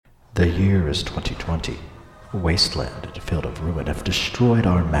The year is 2020. Wasteland and a field of ruin have destroyed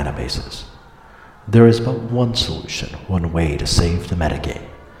our mana bases. There is but one solution, one way to save the metagame.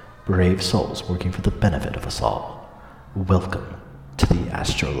 Brave souls working for the benefit of us all. Welcome to the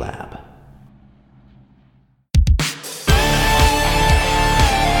Astrolab.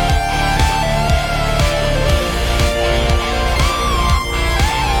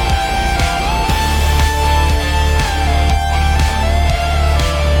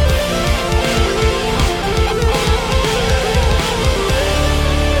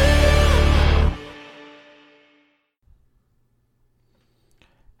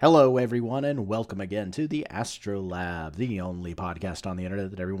 Hello, everyone, and welcome again to the Astrolab, the only podcast on the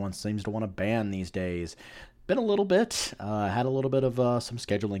internet that everyone seems to want to ban these days. Been a little bit, had a little bit of some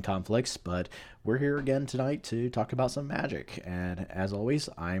scheduling conflicts, but we're here again tonight to talk about some Magic. And as always,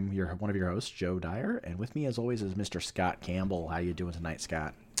 I'm one of your hosts, Joe Dyer, and with me, as always, is Mr. Scott Campbell. How you doing tonight,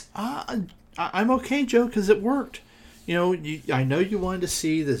 Scott? I'm okay, Joe, because it worked. You know, I know you wanted to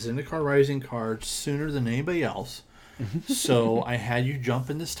see the Zendikar Rising cards sooner than anybody else. So I had you jump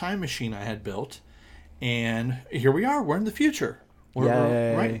in this time machine I had built, and here we are. We're in the future. We're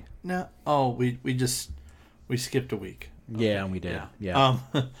right now. Oh, we skipped a week. Okay. Yeah, we did. Yeah.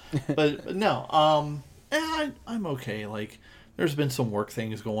 But no. I'm okay. Like, there's been some work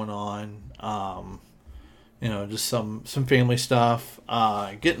things going on. Just some family stuff.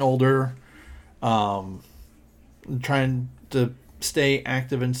 Getting older. Trying to stay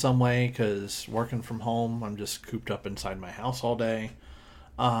active in some way because working from home, I'm just cooped up inside my house all day.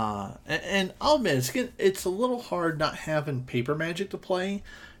 And I'll admit, it's a little hard not having paper Magic to play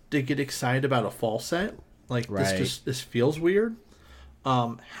to get excited about a fall set. Like, right. This feels weird.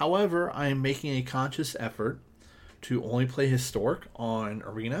 However, I am making a conscious effort to only play Historic on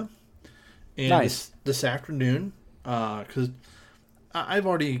Arena. And nice. This afternoon, because I've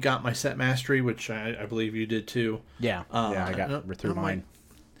already got my set mastery, which I believe you did too. Yeah, I got through mine. Like,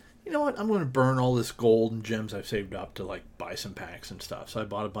 you know what? I'm going to burn all this gold and gems I've saved up to like buy some packs and stuff. So I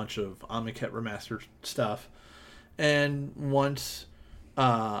bought a bunch of Omniket Remastered stuff. And once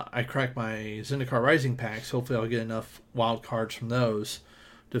I crack my Zendikar Rising packs, hopefully I'll get enough wild cards from those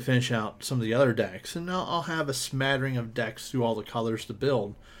to finish out some of the other decks. And I'll have a smattering of decks through all the colors to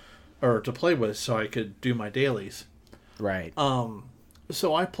build or to play with so I could do my dailies. Right.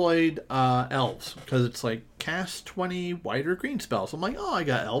 So I played Elves, because it's like, cast 20 white or green spells. I'm like, oh, I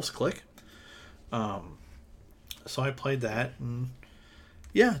got Elves, click. So I played that, and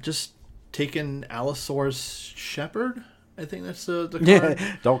yeah, just taking Allosaurus Shepherd. I think that's the card.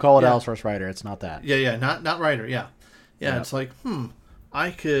 Yeah, don't call it Allosaurus Rider, it's not that. Yeah, not Rider, yeah. It's like,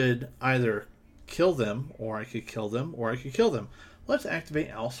 I could either kill them, or I could kill them, or I could kill them. Let's activate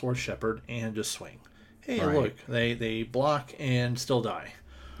Allosaurus Shepherd and just swing. Hey, right. Look, they block and still die.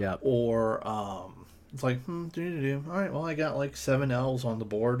 Yeah. Or it's like, All right, well, I got like 7 elves on the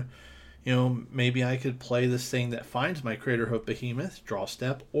board. You know, maybe I could play this thing that finds my Craterhoof Behemoth, draw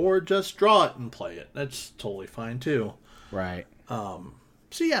step, or just draw it and play it. That's totally fine too. Right.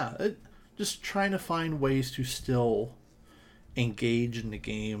 Just trying to find ways to still engage in the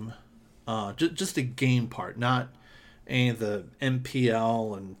game. Just the game part, not any of the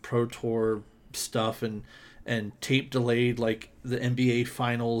MPL and Pro Tour stuff and tape delayed like the NBA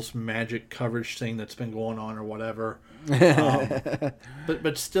Finals Magic coverage thing that's been going on or whatever.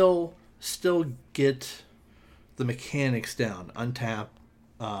 But still get the mechanics down. Untap,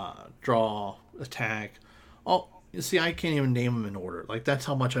 draw, attack. Oh, you see, I can't even name them in order. Like, that's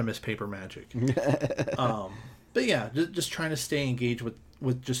how much I miss paper Magic. But yeah, just trying to stay engaged with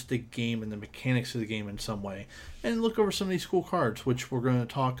just the game and the mechanics of the game in some way. And look over some of these cool cards, which we're going to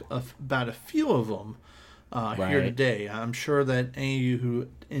talk about a few of them here today. I'm sure that any of you who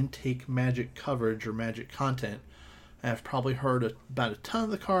intake Magic coverage or Magic content have probably heard about a ton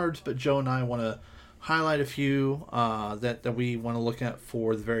of the cards, but Joe and I want to highlight a few that we want to look at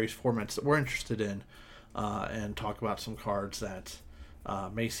for the various formats that we're interested in and talk about some cards that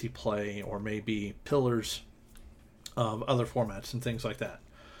may see play or may be pillars of other formats and things like that.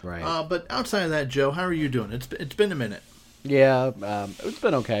 Right. But outside of that, Joe, how are you doing? It's been a minute. Yeah, it's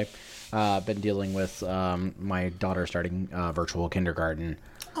been okay. Been dealing with my daughter starting virtual kindergarten.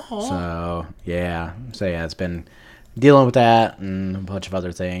 Oh. So it's been dealing with that and a bunch of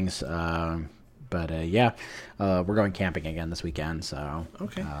other things. We're going camping again this weekend, so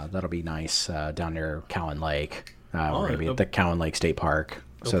okay. That'll be nice down near Cowan Lake. We're going to be at the Cowan Lake State Park.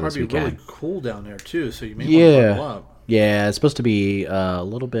 It'll probably be really cool down there, too, so you may want to buckle up. Yeah, it's supposed to be a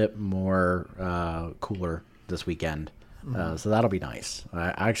little bit more cooler this weekend, so that'll be nice.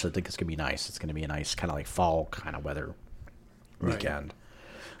 I actually think it's going to be nice. It's going to be a nice kind of like fall kind of weather weekend.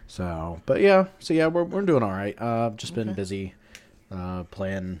 We're doing all right. Just been busy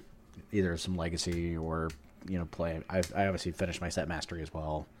playing either some Legacy or playing. I obviously finished my set mastery as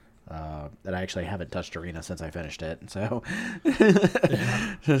well. That I actually haven't touched Arena since I finished it, so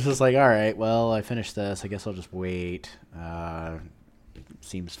it's just like, all right, well, I finished this. I guess I'll just wait.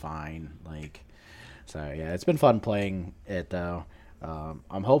 Seems fine. It's been fun playing it though.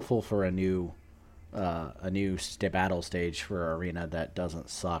 I'm hopeful for a new battle stage for Arena that doesn't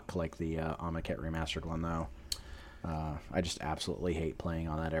suck like the Amakhet remastered one though. I just absolutely hate playing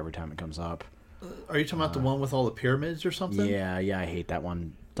on that every time it comes up. Are you talking about the one with all the pyramids or something? Yeah, I hate that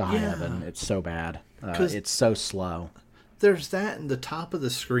one. The High Heaven. It's so bad. It's so slow. There's that in the top of the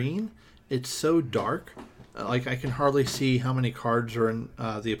screen. It's so dark. I can hardly see how many cards are in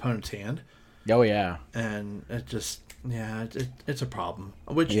the opponent's hand. Oh, yeah. And it just, it's a problem.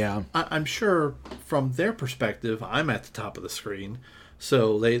 Which yeah. I'm sure from their perspective, I'm at the top of the screen.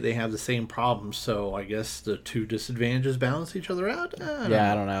 So they have the same problems. So I guess the two disadvantages balance each other out? I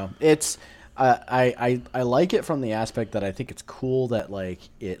don't know. It's... I like it from the aspect that I think it's cool that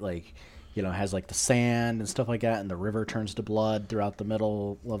it has the sand and stuff like that, and the river turns to blood throughout the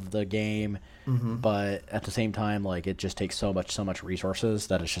middle of the game. Mm-hmm. But at the same time, it just takes so much resources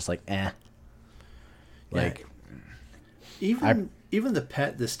that it's just even the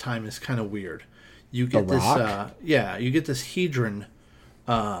pet this time is kind of weird. You get this you get this hedron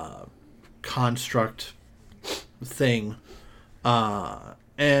construct thing,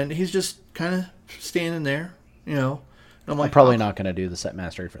 and he's just kind of standing there, And I'm probably not going to do the set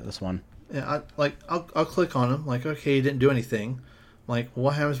mastery for this one. Yeah, I'll click on him. Okay, he didn't do anything.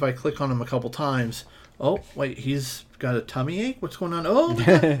 What happens if I click on him a couple times? Oh, wait, he's got a tummy ache? What's going on? Oh,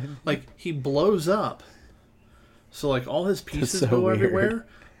 he blows up. So all his pieces go weird. everywhere,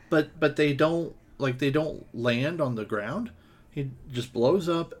 but they don't land on the ground. He just blows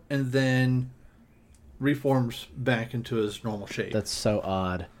up and then reforms back into his normal shape. That's so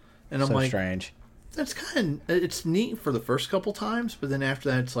odd. And I'm so strange. That's it's neat for the first couple times, but then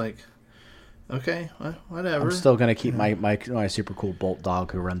after that it's okay, whatever. I'm still gonna keep my super cool Bolt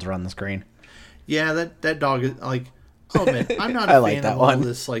dog who runs around the screen. Yeah, that dog is oh man, I'm not a fan of all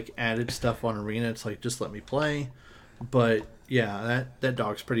this added stuff on Arena. It's just let me play. But yeah, that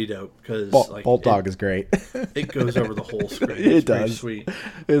dog's pretty dope because Bolt dog is great. It goes over the whole screen. It does. Sweet.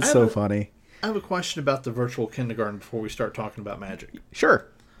 It's so funny. I have a question about the virtual kindergarten before we start talking about Magic. Sure.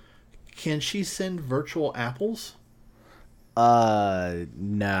 Can she send virtual apples? No,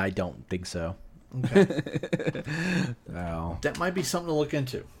 I don't think so. Okay. No. That might be something to look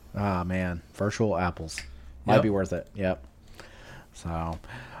into. Ah, man. Virtual apples. Might be worth it. Yep. So,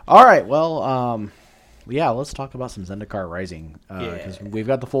 all right. Well, let's talk about some Zendikar Rising. Because we've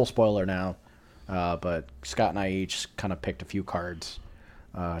got the full spoiler now. But Scott and I each kind of picked a few cards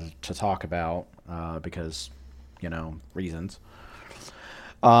to talk about because, reasons.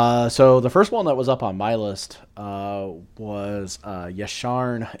 So the first one that was up on my list was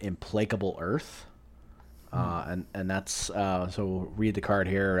Yasharn Implacable Earth. And that's so we'll read the card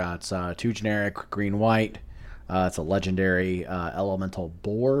here. It's 2 generic, green-white. It's a legendary elemental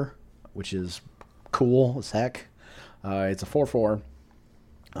boar, which is cool as heck. It's a 4/4.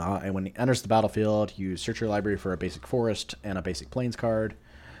 And when it enters the battlefield, you search your library for a basic forest and a basic plains card.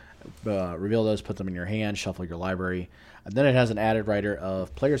 Reveal those, put them in your hand, shuffle your library. And then it has an added rider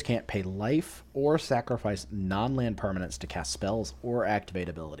of players can't pay life or sacrifice non-land permanents to cast spells or activate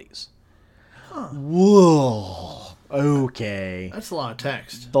abilities. Huh. Whoa. Okay. That's a lot of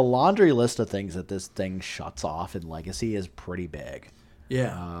text. The laundry list of things that this thing shuts off in Legacy is pretty big.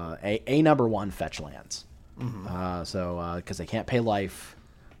 Yeah. A number one, fetch lands. Mm-hmm. Because they can't pay life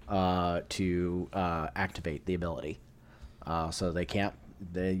to activate the ability. So they can't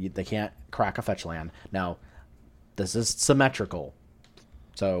crack a fetch land. Now, this is symmetrical.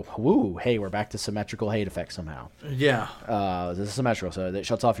 So, hey, we're back to symmetrical hate effect somehow. Yeah. This is symmetrical, so it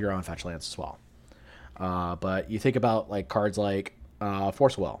shuts off your own fetch lands as well. But you think about cards like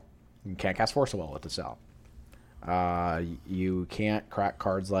Force Will. You can't cast Force Will with the cell. You can't crack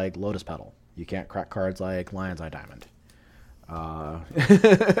cards like Lotus Petal. You can't crack cards like Lion's Eye Diamond.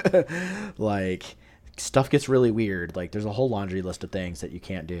 Stuff gets really weird. There's a whole laundry list of things that you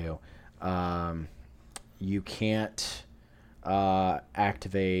can't do. You can't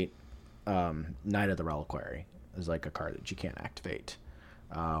activate Knight of the Reliquary. Is a card that you can't activate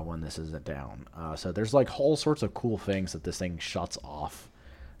when this isn't down. So there's all sorts of cool things that this thing shuts off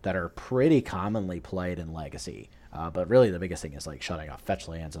that are pretty commonly played in Legacy. But really the biggest thing is shutting off fetch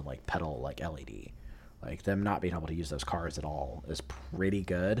lands and Petal LED. Them not being able to use those cards at all is pretty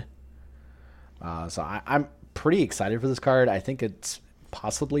good. So I'm pretty excited for this card. I think it's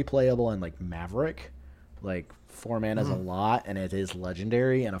possibly playable in like Maverick. Like 4 mana is a lot, and it is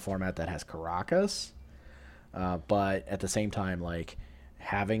legendary in a format that has Caracas. But at the same time, like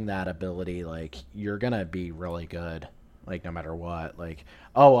having that ability, like you're gonna be really good, like no matter what. Like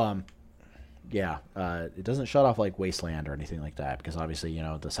it doesn't shut off like Wasteland or anything like that because obviously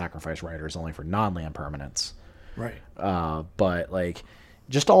the Sacrifice Rider is only for non-land permanents. Right. But like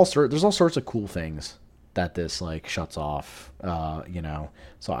there's all sorts of cool things that this like shuts off.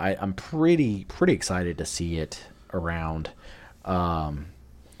 So I'm pretty excited to see it around.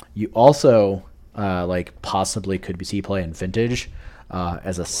 You also like possibly could see play in Vintage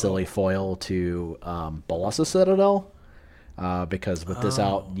as a silly foil to Bolas's Citadel. Because with this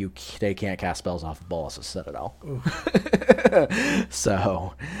out, they can't cast spells off of Bolas's Citadel.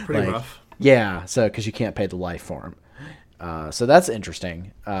 So pretty rough. Yeah, so because you can't pay the life for him. So that's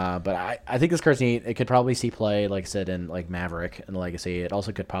interesting. But I think this card's neat. It could probably see play, like I said, in like Maverick and Legacy. It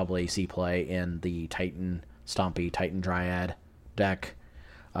also could probably see play in the Stompy Titan Dryad deck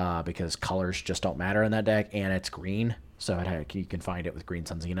because colors just don't matter in that deck, and it's green, so you can find it with Green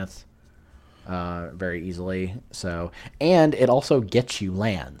Sun Zenith very easily. So, and it also gets you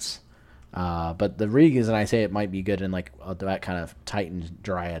lands. But the reason I say it might be good in like that kind of Titan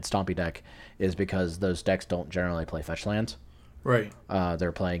Dryad Stompy deck is because those decks don't generally play fetch lands. Right.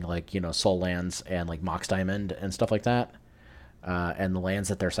 They're playing like Soul lands and like Mox Diamond and stuff like that. And the lands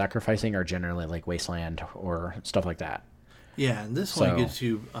that they're sacrificing are generally like Wasteland or stuff like that. Yeah, and this one gets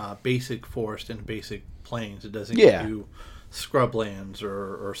you basic forest and basic plains. It doesn't get you scrublands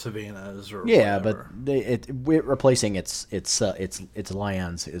or savannas or whatever. But it replacing its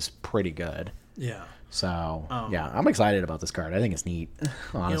lands is pretty good. Yeah. So I'm excited about this card. I think it's neat,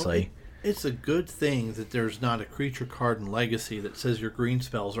 honestly. It's a good thing that there's not a creature card in Legacy that says your green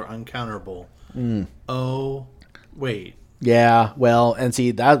spells are uncounterable. Oh, wait. Yeah, well, and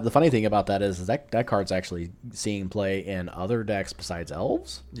see, the funny thing about that is that card's actually seeing play in other decks besides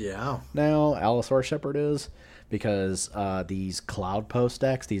Elves. Yeah. Now, Allosaurus Shepherd is, because these Cloud Post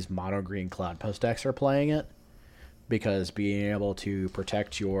decks, these mono-green Cloud Post decks are playing it, because being able to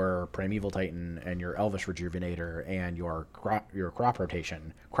protect your Primeval Titan and your Elvish Rejuvenator and your crop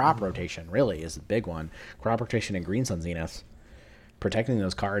rotation really is the big one. Crop rotation and Green Sun Zenith, protecting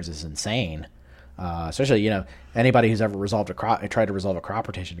those cards is insane. Especially, anybody who's ever tried to resolve a crop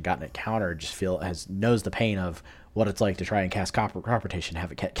rotation and gotten it countered just knows the pain of what it's like to try and cast crop rotation and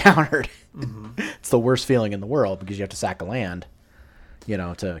have it get countered. It's the worst feeling in the world because you have to sack a land,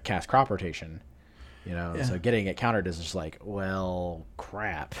 to cast crop rotation. So getting it countered is just like, well,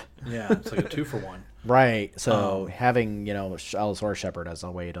 crap. Yeah, it's like a 2-for-1. Right. So having, Allosaurus Shepherd as a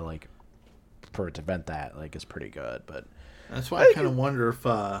way to prevent that, is pretty good. But that's why I kind of wonder if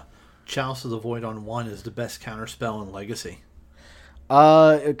Chalice of the Void on 1 is the best counter spell in Legacy.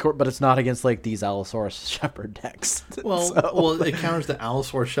 But it's not against these Allosaurus Shepherd decks. Well, it counters the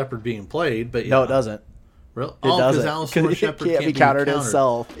Allosaurus Shepherd being played, but no, it doesn't. Really? It doesn't. Because Allosaurus Shepherd can't be countered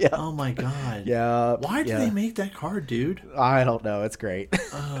itself. Yeah. Oh my god. Yeah. Why did they make that card, dude? I don't know. It's great.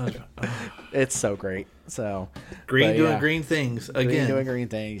 It's so great. So green doing green things again. Green doing green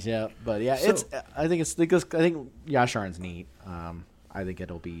things. Yeah. But yeah, I think Yasharn's neat. I think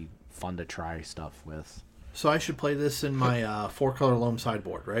it'll be fun to try stuff with. So I should play this in my 4-color loam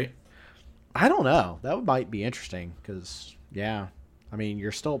sideboard, right? I don't know. That might be interesting because, I mean,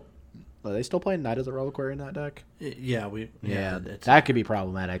 are they still playing Knight of the Reliquary in that deck? Yeah, that could be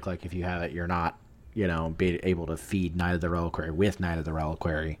problematic. Like if you have it, you're not, be able to feed Knight of the Reliquary with Knight of the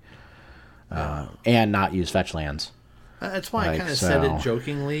Reliquary, and not use fetch lands. That's why I kind of said it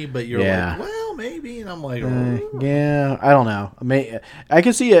jokingly, but you're like, well, maybe, and I'm like, yeah, I don't know. I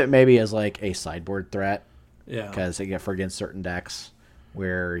can see it maybe as a sideboard threat. Yeah, because against certain decks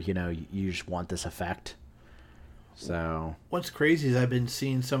where you just want this effect. So what's crazy is I've been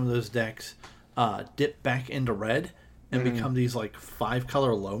seeing some of those decks dip back into red and become these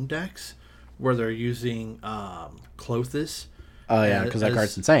 5-color loam decks where they're using Clothis. Oh yeah, because that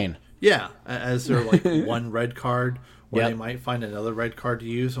card's insane. Yeah, as their one red card where they might find another red card to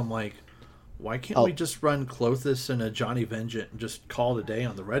use. I'm like, why can't we just run Clothis and a Johnny Vengeance and just call it a day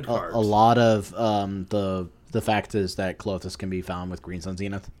on the red cards? A lot of the fact is that Clothis can be found with Green Sun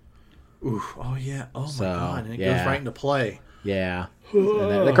Zenith. Oof! Oh yeah! Oh my god! And it goes right into play. Yeah,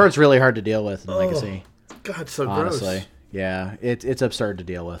 the card's really hard to deal with in Legacy. God, so honestly, gross. Yeah, it's absurd to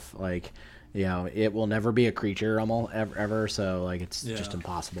deal with. It will never be a creature almost ever. So it's just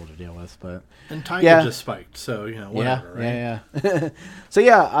impossible to deal with. But and Tiger just spiked, so whatever. Yeah. So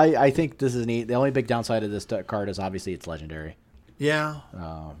I think this is neat. The only big downside of this card is obviously it's legendary. Yeah.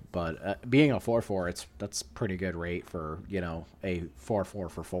 But being a 4/4, that's pretty good rate for a 4/4 for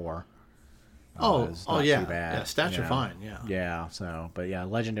 4. Is not yeah. too bad. Yeah, stats are fine. Yeah. Yeah. So, but yeah,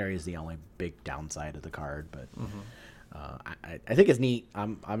 legendary is the only big downside of the card. But I think it's neat.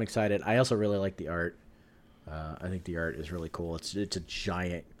 I'm excited. I also really like the art. I think the art is really cool. It's a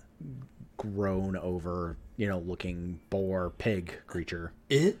giant, grown over, looking boar pig creature.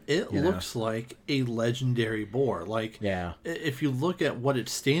 It looks like a legendary boar. Like, yeah. If you look at what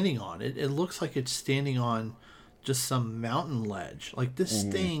it's standing on, it looks like it's standing on just some mountain ledge. Like this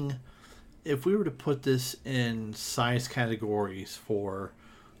thing, if we were to put this in size categories for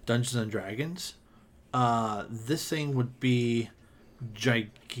Dungeons and Dragons, this thing would be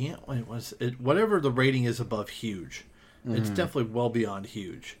gigantic. Whatever the rating is above huge. It's definitely well beyond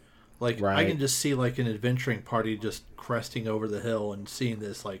huge. Like, right. I can just see, like, an adventuring party just cresting over the hill and seeing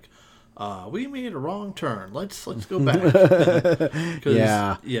this, like, we made a wrong turn. Let's go back.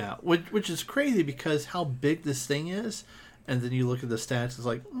 Yeah. Which is crazy because how big this thing is, and then you look at the stats, it's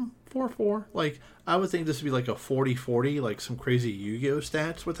like, 4/4. Like, I would think this would be like a 40/40, like some crazy Yu-Gi-Oh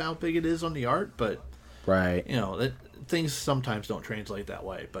stats with how big it is on the art, but, right. Things sometimes don't translate that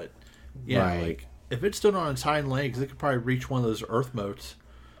way. But, yeah, right. like, if it stood on its hind legs, it could probably reach one of those earth motes.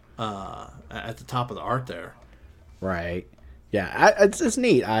 At the top of the art there, right? Yeah, it's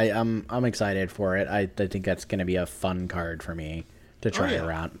neat. I'm excited for it. I think that's going to be a fun card for me to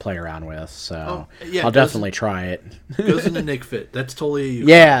play around with. So I'll definitely try it. Goes into Nick Fit. That's totally you.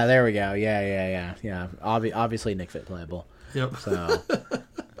 Yeah, there we go. Yeah. Obviously Nick Fit playable. Yep. So,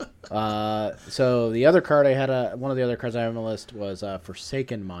 so the other card I had, one of the other cards I have on the list was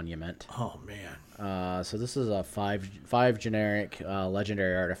Forsaken Monument. Oh man. So this is a five generic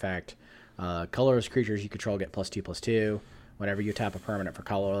legendary artifact. Colorless creatures you control get +2/+2. Whenever you tap a permanent for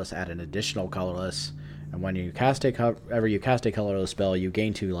colorless, add an additional colorless. And when you cast a colorless spell, you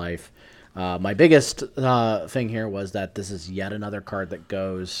gain 2 life. My biggest thing here was that this is yet another card that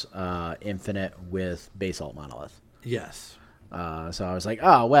goes infinite with Basalt Monolith. Yes. So I was like,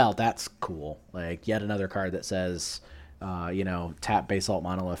 oh, well, that's cool. Like, yet another card that says, tap Basalt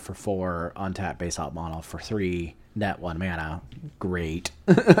Monolith for 4, untap Basalt Monolith for 3, net 1 mana. Great.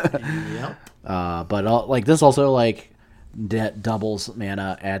 Yep. But this also, doubles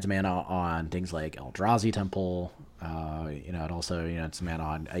mana, adds mana on things like Eldrazi Temple. It also, it's mana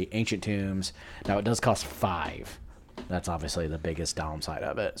on Ancient Tombs. Now, it does cost 5. That's obviously the biggest downside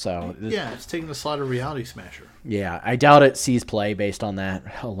of it. So it's taking the slot of Reality Smasher. Yeah, I doubt it sees play based on that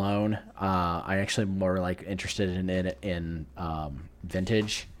alone. I actually more interested in it in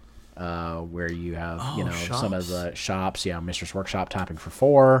Vintage, where you have some of the shops. Mistress Workshop tapping for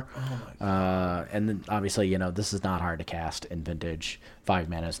 4. Oh my God. And then obviously this is not hard to cast in Vintage. 5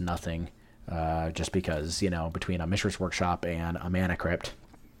 mana is nothing. Just because between a Mistress Workshop and a Mana Crypt,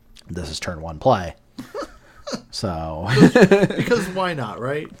 this is turn 1 play. So because why not,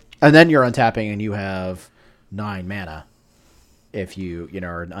 right? And then you're untapping and you have 9 mana. If you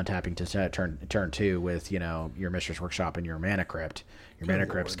are untapping to turn 2 with your Mistress Workshop and your Mana Crypt, your Mana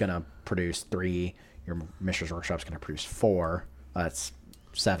Crypt's gonna produce 3. Your Mistress Workshop's gonna produce 4. That's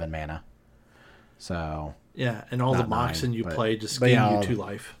 7 mana. So yeah, and all the Moxen you play just gain you 2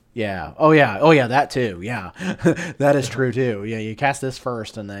 life. Yeah. Oh yeah. That too. Yeah, that is true too. Yeah, you cast this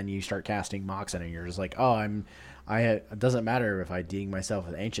first, and then you start casting Moxen, and you're just like, it doesn't matter if I ding myself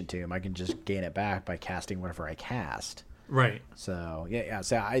with Ancient Tomb. I can just gain it back by casting whatever I cast. Right. So yeah.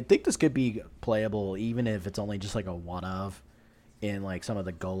 So I think this could be playable, even if it's only just a one of in some of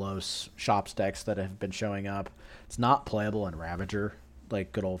the Golos shops decks that have been showing up. It's not playable in Ravager,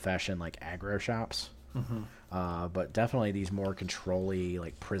 good old fashioned aggro shops. Mm-hmm. But definitely these more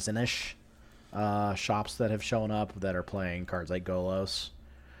control-y, prison-ish shops that have shown up that are playing cards like Golos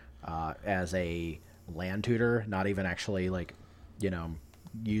as a land tutor, not even actually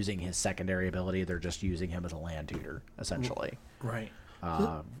using his secondary ability. They're just using him as a land tutor, essentially. Right.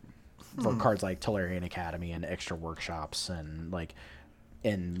 For cards like Tolarian Academy and extra workshops and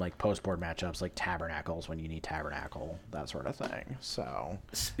in post-board matchups like Tabernacles when you need Tabernacle, that sort of thing. So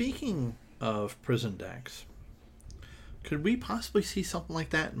speaking of prison decks, could we possibly see something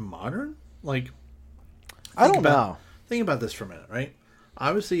like that in Modern? I don't know. Think about this for a minute, right?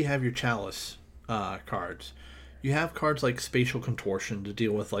 Obviously, you have your Chalice cards. You have cards like Spatial Contortion to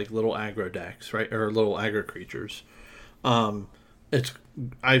deal with little aggro decks, right? Or little aggro creatures.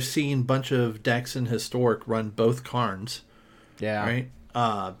 I've seen a bunch of decks in Historic run both Karns. Yeah.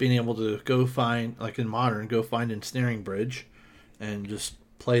 Right? Being able to go find, in Modern, go find Ensnaring Bridge and just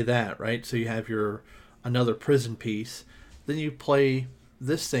play that, right? So you have another prison piece. Then you play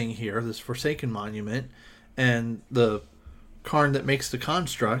this thing here, this Forsaken Monument, and the Karn that makes the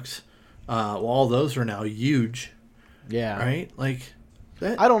constructs, all those are now huge. Yeah. Right? Like,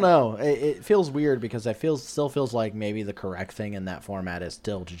 that. I don't know. It feels weird because still feels like maybe the correct thing in that format is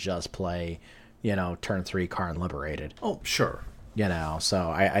still to just play, turn 3 Karn Liberated. Oh, sure. So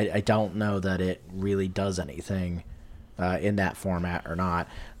I don't know that it really does anything in that format or not.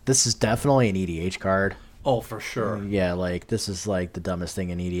 This is definitely an EDH card. Oh, for sure. Yeah, like, this is, like, the dumbest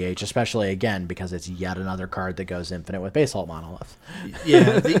thing in EDH, especially, again, because it's yet another card that goes infinite with Basalt Monolith.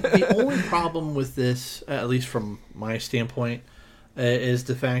 Yeah, the only problem with this, at least from my standpoint, is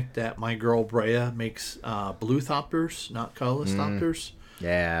the fact that my girl Brea makes blue Thopters, not colorless Thopters.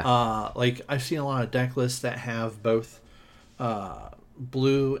 Yeah. Like, I've seen a lot of deck lists that have both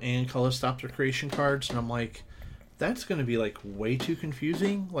blue and colorless Thopter creation cards, and I'm like, that's going to be, like, way too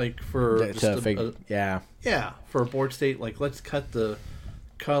confusing, like, for for a board state. Like, let's cut the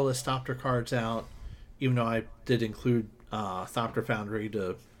colorless Thopter cards out, even though I did include Thopter Foundry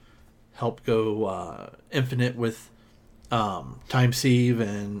to help go infinite with Time Sieve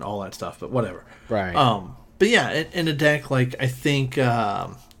and all that stuff, but whatever. Right. But yeah, in a deck, like, I think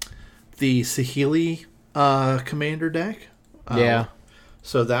the Saheeli Commander deck.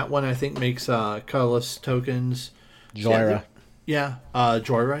 So that one, I think, makes colorless tokens. Joyra. Yeah,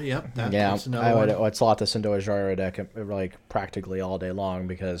 Joyra, yep. That's another one. I'd slot this into a Joyra deck like practically all day long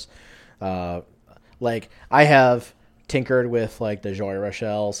because like I have tinkered with like the Joyra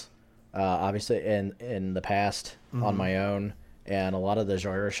shells obviously in the past on my own, and a lot of the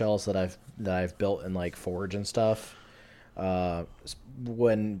Joyra shells that I've built in like Forge and stuff,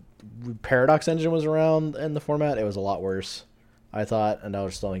 when Paradox Engine was around in the format, it was a lot worse, I thought, and I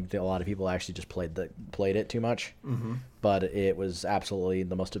just don't think a lot of people actually just played it too much. But it was absolutely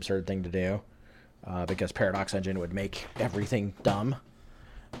the most absurd thing to do because Paradox Engine would make everything dumb.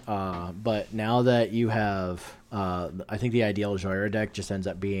 But now that you have, I think the ideal Joyra deck just ends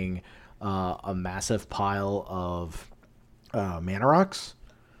up being a massive pile of mana rocks,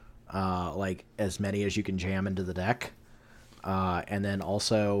 like as many as you can jam into the deck, and then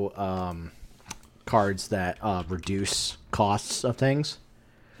also cards that reduce costs of things.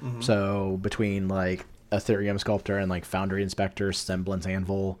 So between like Ethereum Sculptor and like Foundry Inspector, Semblance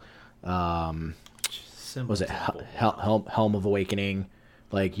Anvil, was it Helm of Awakening?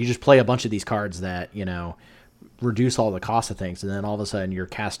 Like, you just play a bunch of these cards that, reduce all the cost of things, and then all of a sudden you're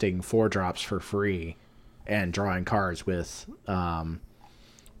casting 4-drops for free and drawing cards with,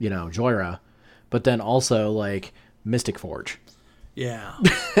 Joyra, but then also, like, Mystic Forge. Yeah.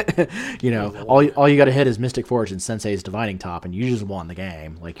 All you got to hit is Mystic Forge and Sensei's Divining Top, and you just won the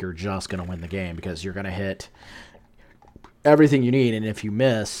game. Like, you're just going to win the game because you're going to hit everything you need, and if you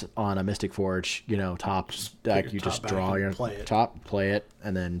miss on a Mystic Forge, top deck, you just draw your top, play it,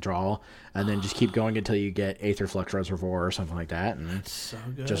 and then draw, and then just keep going until you get Aetherflux Reservoir or something like that, and that's so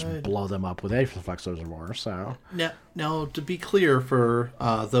good. Just blow them up with Aetherflux Reservoir. So now to be clear for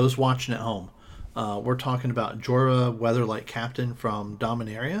those watching at home, we're talking about Jorah Weatherlight Captain from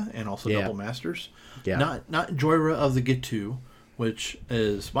Dominaria and also Double Masters. Yeah. Not Jorah of the Gitu, which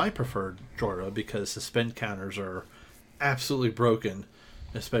is my preferred Jorah because the spend counters are absolutely broken,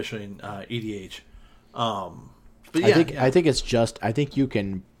 especially in EDH. But yeah, I think you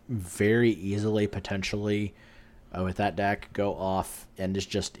can very easily potentially with that deck go off and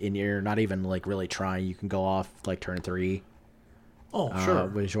just in your not even like really trying, you can go off like turn 3. Oh, sure.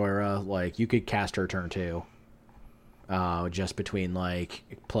 With Joyra, like you could cast her turn 2. Just between like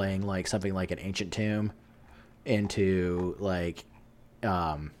playing like something like an Ancient Tomb into like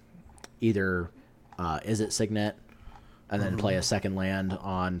either Izzet Signet, and then play a second land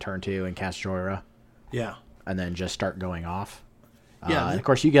on turn 2 and cast Joyra. Yeah. And then just start going off. Yeah. And of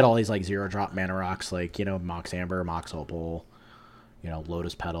course, you get all these like 0-drop mana rocks, like, Mox Amber, Mox Opal,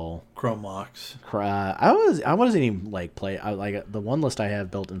 Lotus Petal. Chrome Mox. I wasn't even like like the one list I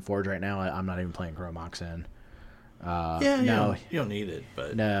have built in Forge right now, I'm not even playing Chrome Mox in. No, you don't need it,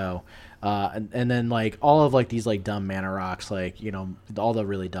 but no. And then like all of like these like dumb mana rocks, like all the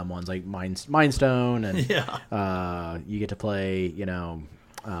really dumb ones like Mind Stone, and you get to play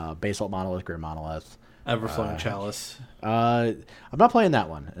Basalt Monolith, Grim Monolith, Everflowing Chalice. I'm not playing that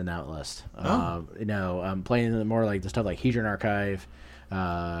one in that list. I'm playing more like the stuff like Hedron Archive,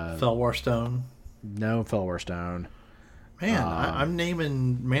 Felwar Stone. No Felwar Stone. Man, I'm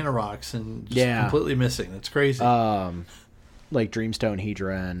naming mana rocks and just completely missing. That's crazy. Like Dreamstone,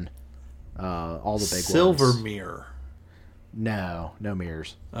 Hedron, all the big Silver ones. Mirror. No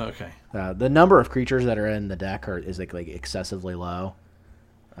mirrors. Okay. The number of creatures that are in the deck is like excessively low.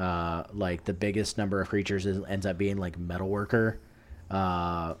 Like the biggest number of creatures ends up being like Metalworker,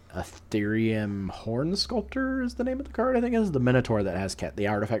 Ethereum Horn Sculptor is the name of the card. I think is the Minotaur that has the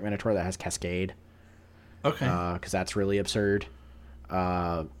artifact Minotaur that has Cascade. Okay. Because that's really absurd.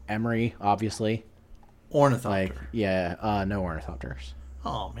 Emery, obviously. Ornithopter. No Ornithopters.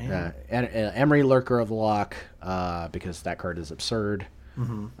 Oh, man. Emery, Lurker of the Lock, because that card is absurd.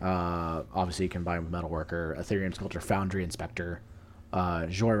 Mm-hmm. Obviously, you can combine with Metalworker, Ethereum Sculptor, Foundry Inspector,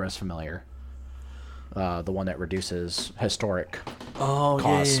 Joyra's Familiar, the one that reduces historic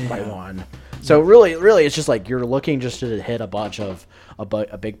costs by 1. So really, it's just like you're looking just to hit a bunch of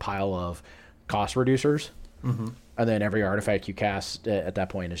a big pile of cost reducers, mm-hmm. and then every artifact you cast at that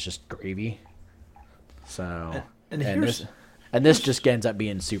point is just gravy. So and this just ends up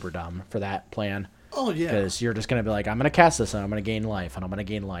being super dumb for that plan. Oh, yeah. Because you're just going to be like, I'm going to cast this, and I'm going to gain life, and I'm going to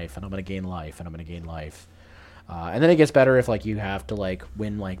gain life, and I'm going to gain life, and I'm going to gain life. And then it gets better if, like, you have to, like,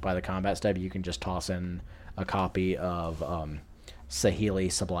 win, like, by the combat step. You can just toss in a copy of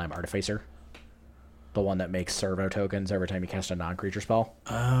Saheeli Sublime Artificer. The one that makes servo tokens every time you cast a non-creature spell.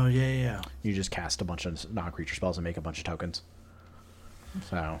 Oh, yeah. You just cast a bunch of non-creature spells and make a bunch of tokens.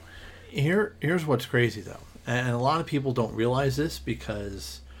 So Here's what's crazy, though. And a lot of people don't realize this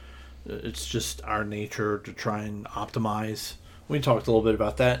because it's just our nature to try and optimize. We talked a little bit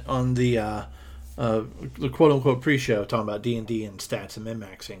about that on the quote-unquote pre-show, talking about D&D and stats and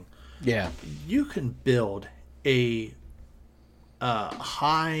min-maxing. Yeah. You can build a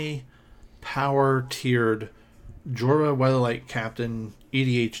high power-tiered Jorah Weatherlight Captain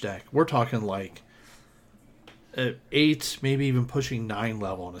EDH deck. We're talking like 8, maybe even pushing 9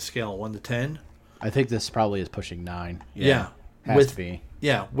 level on a scale of 1 to 10. I think this probably is pushing 9. Yeah. Has to be.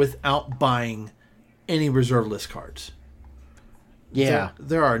 Yeah, without buying any reserve list cards. Yeah.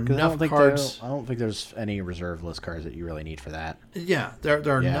 There are enough cards. I don't think there's any reserve list cards that you really need for that. Yeah, there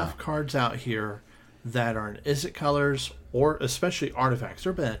are enough cards out here that are in Izzet colors or especially artifacts.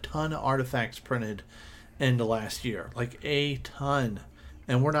 There have been a ton of artifacts printed in the last year. Like a ton.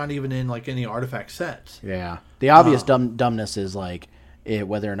 And we're not even in like any artifact sets. Yeah. The obvious dumbness is like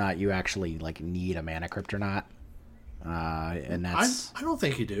whether or not you actually like need a mana crypt or not. And that's I don't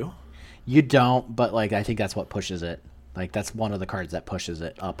think you do. You don't, but like I think that's what pushes it. Like that's one of the cards that pushes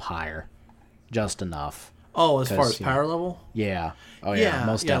it up higher, just enough. Oh, as far as power level? Yeah. Oh yeah,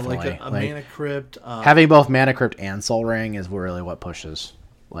 most definitely. Like a mana crypt. Having both mana crypt and soul ring is really what pushes.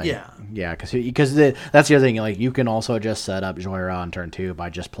 Like, yeah, because that's the other thing. Like you can also just set up Joyra on turn 2 by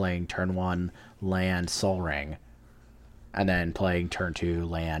just playing turn 1 land soul ring, and then playing turn 2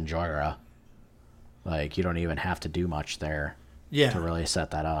 land Joyra. Like you don't even have to do much there. Yeah. To really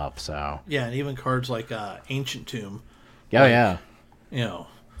set that up. So. Yeah, and even cards like Ancient Tomb. Yeah, yeah. You know.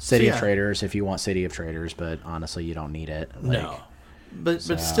 City of Traders if you want City of Traders, but honestly you don't need it. Like, no. But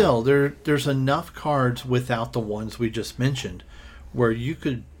still, there's enough cards without the ones we just mentioned where you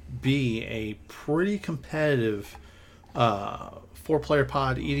could be a pretty competitive 4-player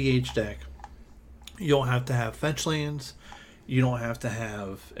pod EDH deck. You don't have to have fetch lands. You don't have to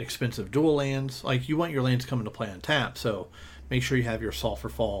have expensive dual lands. Like, you want your lands coming to play on tap, so make sure you have your Sulphur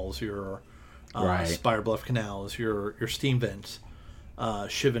Falls, your Spire Bluff Canals, your Steam Vents,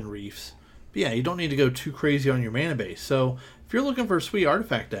 Shivan Reefs. But yeah, you don't need to go too crazy on your mana base. So if you're looking for a sweet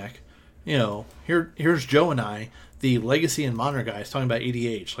artifact deck, you know, here's Joe and I, the Legacy and Modern guys, talking about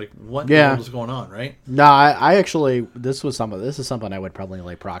EDH. Like, what in the world is going on, right? No, I actually this is something I would probably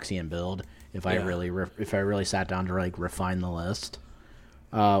like proxy and build if I really sat down to like refine the list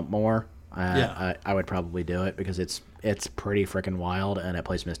more. I would probably do it because it's pretty freaking wild, and it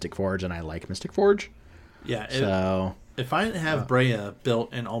plays Mystic Forge, and I like Mystic Forge. Yeah. So if I didn't have Brea built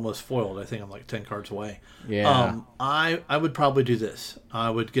and almost foiled, I think I'm like 10 cards away. Yeah. I would probably do this. I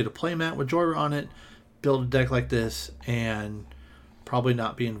would get a playmat with Joyra on it, build a deck like this, and probably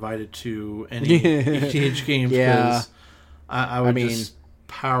not be invited to any EDH games because I would just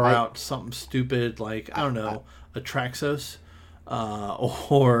power out something stupid like, I don't know, a Traxos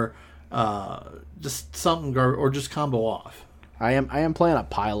or just something, or just combo off. I am playing a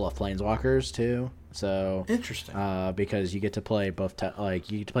pile of Planeswalkers too. So interesting, because you get to play both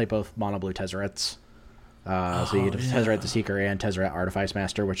mono blue Tezzerets. So you get Tezzeret the Seeker and Tezzeret Artifice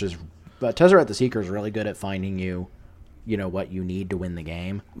Master, but Tezzeret the Seeker is really good at finding you know what you need to win the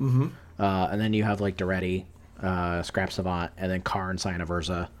game. Mm-hmm. And then you have like Duretti, Scrap Savant, and then Karn Sign of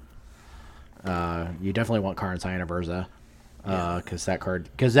Urza. You definitely want Karn Sign of Urza. Because that card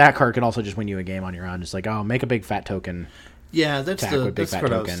can also just win you a game on your own. Just like, oh, make a big fat token. Yeah, that's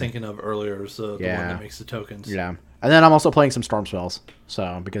what I was thinking of earlier. Is the one that makes the tokens. Yeah, and then I'm also playing some storm spells.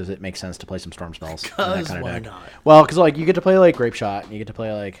 So because it makes sense to play some storm spells. Because why not? Well, because like you get to play like Grape Shot, and you get to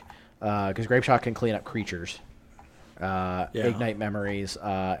play like because Grape Shot can clean up creatures. Ignite Memories,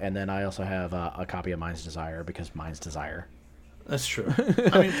 and then I also have a copy of Mind's Desire because Mind's Desire. That's true.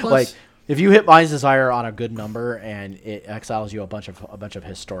 I mean, plus, Like, if you hit Mind's Desire on a good number and it exiles you a bunch of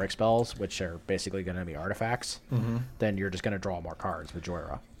historic spells, which are basically going to be artifacts, then you're just going to draw more cards with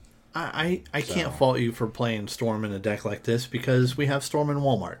Joyra. I can't fault you for playing Storm in a deck like this because we have Storm in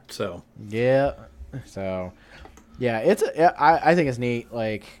Walmart. So yeah, I think it's neat.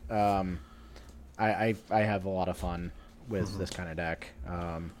 Like, I have a lot of fun with this kind of deck.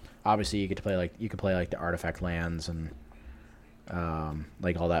 Obviously, you could play like the artifact lands and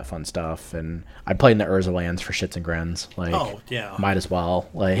like all that fun stuff. And I played in the Urza lands for shits and grins. Like, oh yeah, might as well.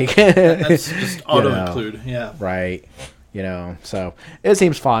 Like, that's just auto include. Yeah, right. So it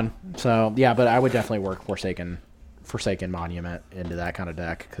seems fun. So yeah, but I would definitely work Forsaken Monument into that kind of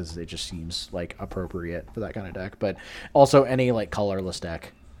deck because it just seems like appropriate for that kind of deck. But also any like colorless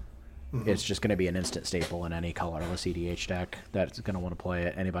deck. It's just going to be an instant staple in any colorless EDH deck that's going to want to play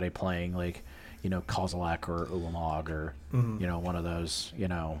it. Anybody playing like, Kozilek or Ulamog or, one of those,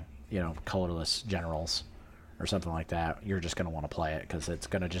 colorless generals or something like that, you're just going to want to play it because it's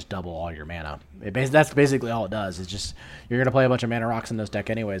going to just double all your mana. That's basically all it does. It's just you're going to play a bunch of mana rocks in this deck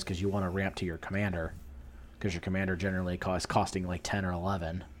anyways because you want to ramp to your commander because your commander generally costing like 10 or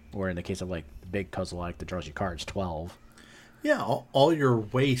 11, or in the case of like the big Kozilek that draws you cards, 12. Yeah, all your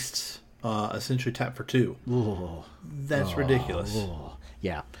wastes essentially tap for 2. Ooh. That's ridiculous. Ooh.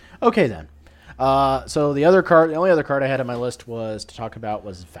 Yeah. Okay then. So the only other card I had on my list was to talk about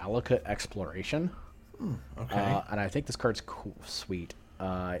was Valakut Exploration. Okay. And I think this card's cool, sweet.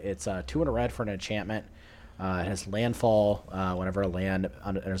 It's 2 and a red for an enchantment. It has landfall. Whenever a land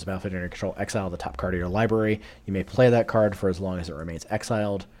enters the battlefield under your control, exile the top card of your library. You may play that card for as long as it remains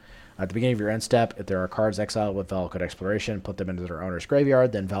exiled. At the beginning of your end step, if there are cards exiled with Valakut Exploration, put them into their owner's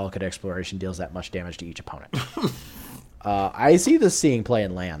graveyard. Then Valakut Exploration deals that much damage to each opponent. I see this seeing play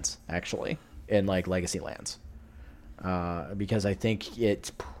in lands, actually, in like legacy lands, because I think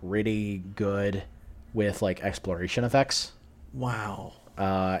it's pretty good with like exploration effects. Wow.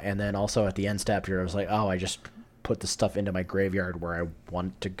 And then also at the end step, you're just like, oh, I just put the stuff into my graveyard where I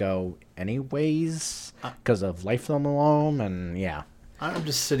want to go anyways because of Life from Alone, and yeah. I'm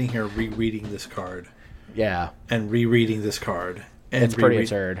just sitting here rereading this card. Yeah. And rereading this card. And it's pretty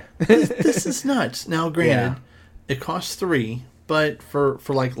absurd. This is nuts. Now, granted, it costs 3, but for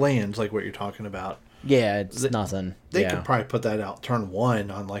like lands, like what you're talking about. Yeah, it's nothing. They could probably put that out turn 1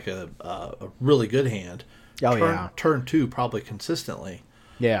 on like a really good hand. Oh, Turn 2 probably consistently.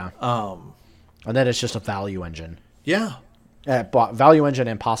 Yeah. And then it's just a value engine. Yeah. Value engine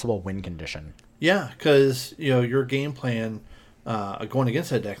and possible win condition. Yeah, because, your game plan going against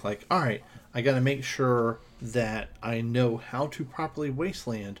that deck, like, all right, I got to make sure that I know how to properly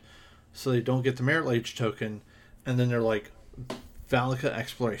wasteland so they don't get the Merit Lage token, and then they're like, Valakut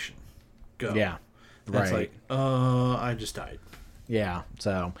Exploration. Go. Yeah. And it's like, I just died. Yeah.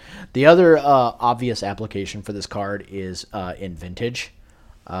 So the other obvious application for this card is in Vintage.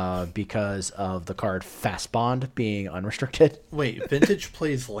 Because of the card Fast Bond being unrestricted. Wait, Vintage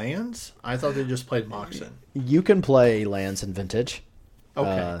plays lands? I thought they just played Moxen. You can play lands in Vintage.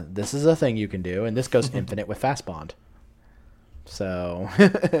 Okay. This is a thing you can do, and this goes infinite with Fast Bond. So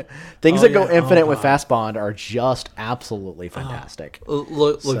things that go infinite with Fast Bond are just absolutely fantastic.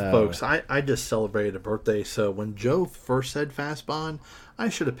 Look, folks, I just celebrated a birthday, so when Joe first said Fast Bond, I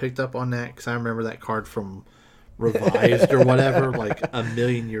should have picked up on that because I remember that card from Revised or whatever, like a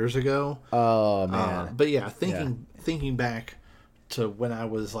million years ago. Oh man! But yeah, thinking back to when I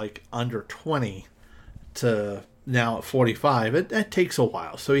was like under 20 to now at 45, it takes a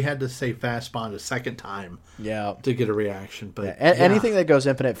while. So he had to say Fast Bond a second time, to get a reaction. But anything that goes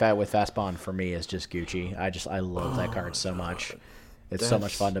infinite with Fast Bond for me is just Gucci. I love that card so much. It's so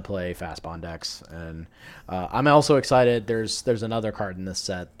much fun to play Fast Bond decks, and I'm also excited. There's another card in this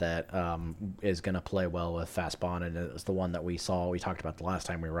set that is going to play well with Fast Bond, and it's the one that we talked about the last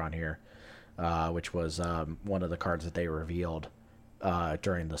time we were on here, which was one of the cards that they revealed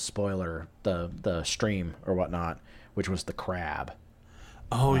during the spoiler, the stream or whatnot, which was the Crab.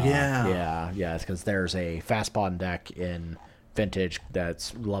 Oh yeah, It's because there's a Fast Bond deck in Vintage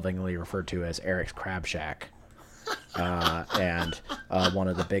that's lovingly referred to as Eric's Crab Shack. And one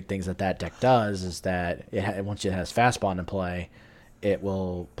of the big things that deck does is that once it has Fast Bond in play, it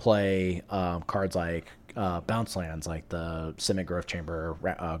will play cards like bounce lands, like the Simic Growth Chamber,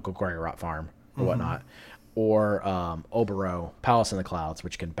 Golgari Rot Farm, or whatnot, or Obero, Palace in the Clouds,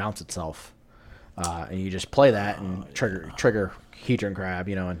 which can bounce itself, and you just play that and trigger Hedron Crab,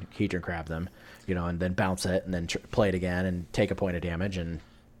 and Hedron Crab them, and then bounce it, and then play it again and take a point of damage, and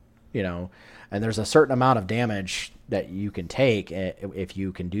And there's a certain amount of damage that you can take if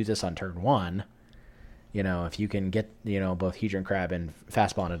you can do this on turn 1. If you can get, both Hedron Crab and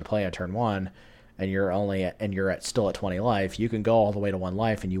Fastbond into play on turn 1, and you're still at 20 life, you can go all the way to 1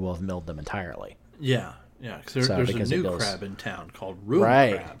 life, and you will have milled them entirely. Yeah, because there's a new crab in town called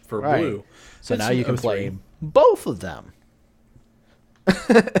Ruin Crab for blue. So now you can play both of them.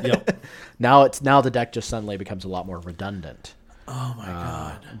 Yep. Now the deck just suddenly becomes a lot more redundant. Oh my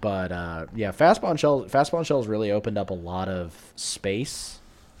god! But Fastbond Shells really opened up a lot of space.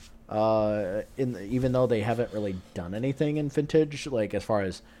 Even though they haven't really done anything in Vintage, like as far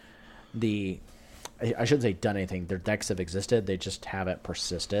as I shouldn't say done anything. Their decks have existed, they just haven't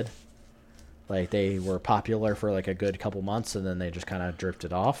persisted. Like they were popular for like a good couple months, and then they just kind of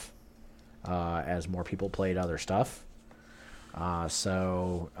drifted off as more people played other stuff.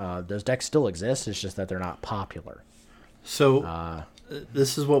 So those decks still exist. It's just that they're not popular. So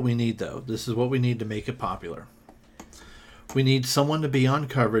this is what we need, though. This is what we need to make it popular. We need someone to be on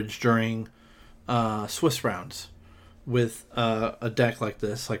coverage during Swiss rounds with a deck like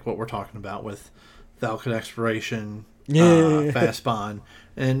this, like what we're talking about with Valakut Exploration, Fastbond,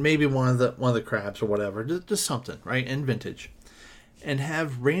 and maybe one of the crabs or whatever, just something, right? In Vintage, and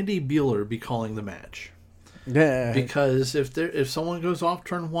have Randy Buehler be calling the match. Yeah. Because if someone goes off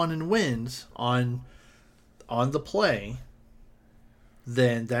turn 1 and wins on the play,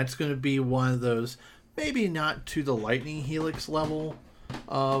 then that's going to be one of those, maybe not to the Lightning Helix level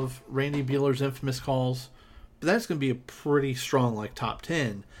of Randy Buehler's infamous calls, but that's going to be a pretty strong, like, top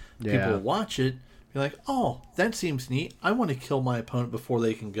 10. Yeah. People will watch it, be like, oh, that seems neat. I want to kill my opponent before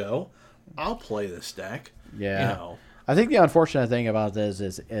they can go. I'll play this deck. Yeah. I think the unfortunate thing about this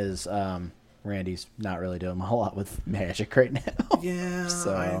is Randy's not really doing a whole lot with Magic right now. Yeah.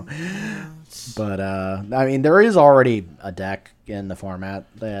 So, but I mean, there is already a deck in the format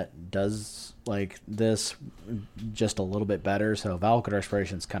that does like this just a little bit better. So Valakut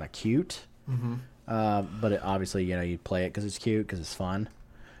Exploration is kind of cute. Mm-hmm. But obviously, you play it because it's cute, because it's fun.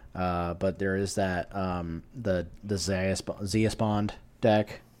 But there is that the Zeaspond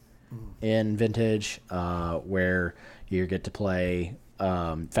deck in Vintage where you get to play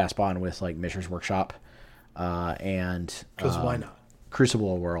Fastbond with like Mishra's Workshop and because why not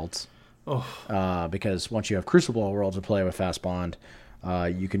Crucible Worlds. Because once you have Crucible Worlds to play with Fastbond,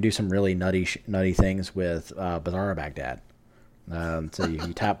 you can do some really nutty things with Bazaar Baghdad. So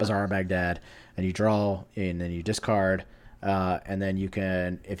you tap Bazaar Baghdad and you draw, and then you discard, and then you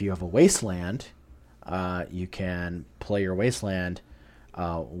can, if you have a Wasteland, you can play your Wasteland,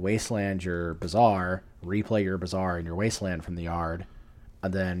 Wasteland your Bazaar, replay your Bazaar and your Wasteland from the yard,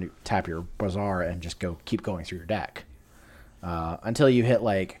 and then tap your Bazaar and just keep going through your deck until you hit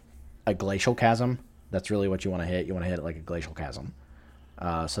like a Glacial Chasm. That's really what you want to hit. You want to hit it like a Glacial Chasm,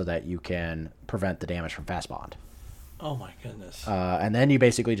 so that you can prevent the damage from Fastbond. Oh my goodness! And then you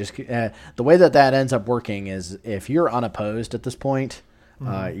basically just the way that ends up working is if you're unopposed at this point,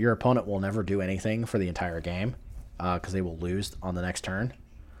 your opponent will never do anything for the entire game because they will lose on the next turn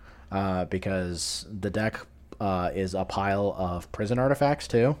because the deck is a pile of prison artifacts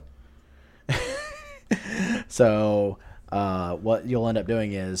too. So what you'll end up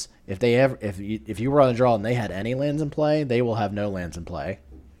doing is if you were on the draw and they had any lands in play, they will have no lands in play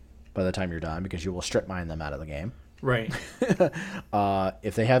by the time you're done because you will strip mine them out of the game. Right.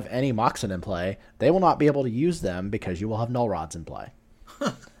 If they have any Moxen in play, they will not be able to use them because you will have Null Rods in play.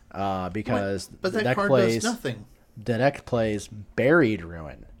 Because but that the deck card plays does nothing. The deck plays Buried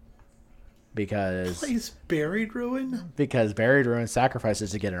Ruin. Because Buried Ruin? Because Buried Ruin sacrifices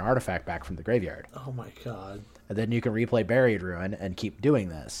to get an artifact back from the graveyard. Oh my god. And then you can replay Buried Ruin and keep doing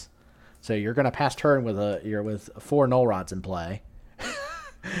this. So you're gonna pass turn with 4 Null Rods in play.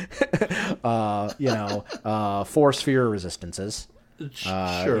 4 Sphere Resistances.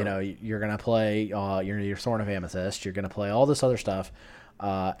 Sure. You're gonna play your Thorn of Amethyst. You're gonna play all this other stuff,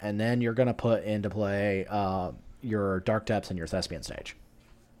 and then you're gonna put into play your Dark Depths and your Thespian Stage.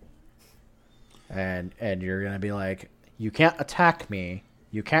 And you're gonna be like, you can't attack me.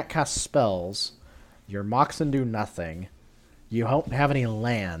 You can't cast spells. Your Moxen do nothing. You don't have any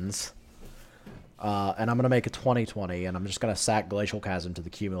lands. And I'm going to make a 20/20, and I'm just going to sack Glacial Chasm to the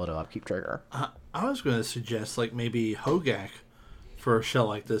cumulative upkeep trigger. I was going to suggest like maybe Hogak for a shell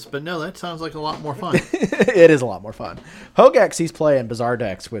like this, but no, that sounds like a lot more fun. It is a lot more fun. Hogak sees play in Bizarre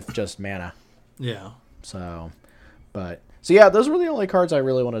decks with just mana. Yeah. So yeah, those were the only cards I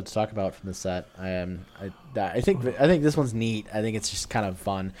really wanted to talk about from this set. I think this one's neat. I think it's just kind of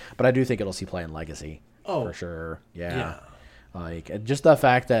fun, but I do think it'll see play in Legacy. Oh, for sure. Yeah. Like just the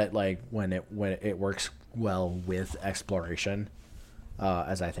fact that like when it works well with Exploration,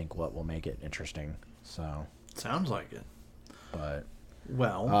 as I think what will make it interesting. So Sounds like it. but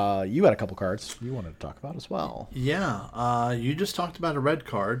Well, you had a couple cards you wanted to talk about as well. yeah. You just talked about a red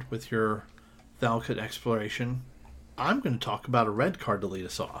card with your Valakut Exploration. I'm going to talk about a red card to lead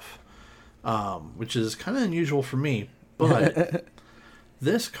us off, which is kind of unusual for me. But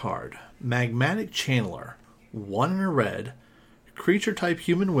this card, Magmatic Channeler, 1 in a red, creature type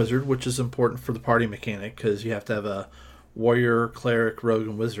human wizard, which is important for the party mechanic because you have to have a warrior, cleric, rogue,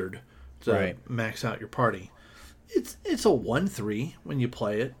 and wizard to max out your party. It's a 1/3 when you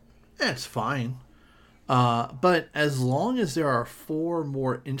play it. That's fine. But as long as there are 4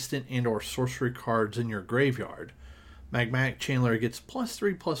 more instant and or sorcery cards in your graveyard, Magmatic Channeler gets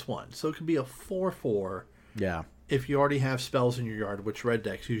 +3/+1. So it could be a 4/4 Yeah. if you already have spells in your yard, which red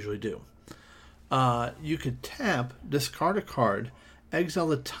decks usually do. You could tap, discard a card, exile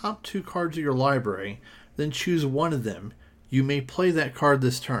the top 2 cards of your library, then choose one of them. You may play that card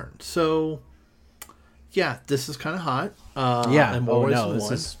this turn. So, yeah, this is kind of hot. Yeah. in Oh more ways no, than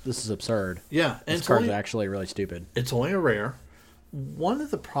this one. is absurd. Yeah, and This card's actually really stupid. it's only a rare. One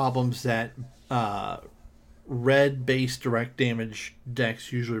of the problems that red-based direct damage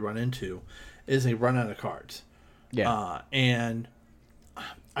decks usually run into is they run out of cards. Yeah. And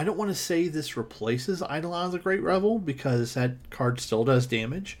I don't want to say this replaces Eidolon of the Great Revel because that card still does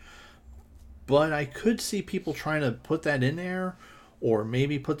damage. But I could see people trying to put that in there, or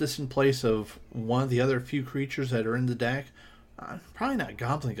maybe put this in place of one of the other few creatures that are in the deck. Probably not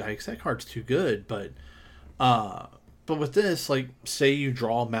Goblin Guy because that card's too good. But with this, like, say you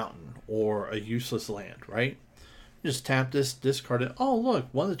draw a mountain or a useless land, right? You just tap this, discard it. Oh, look,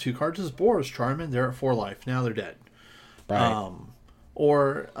 one of the 2 cards is Boros Charm, and they're at 4 life. Now they're dead. Right.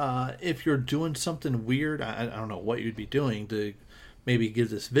 Or if you're doing something weird, I don't know what you'd be doing to maybe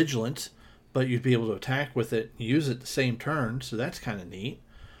give this vigilance, but you'd be able to attack with it, use it the same turn, so that's kind of neat.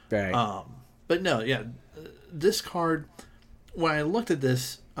 Right. But no, yeah, this card, when I looked at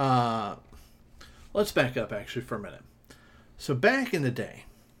this, let's back up actually for a minute. So back in the day,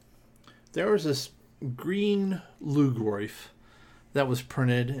 there was this green Lugroif that was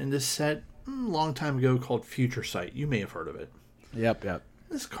printed in this set a long time ago called Future Sight. You may have heard of it. Yep.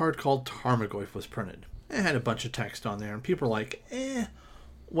 This card called Tarmogoyf was printed. It had a bunch of text on there, and people were like,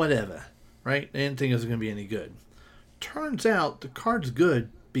 whatever, right? They didn't think it was going to be any good. Turns out the card's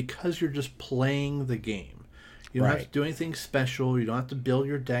good because you're just playing the game. You don't have to do anything special. You don't have to build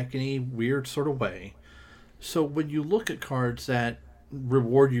your deck any weird sort of way. So when you look at cards that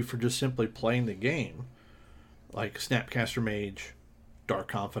reward you for just simply playing the game, like Snapcaster Mage, Dark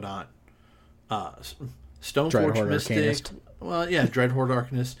Confidant, Stoneforge Dreadhorde Mystic. Arcanist. Well, yeah, Dreadhorde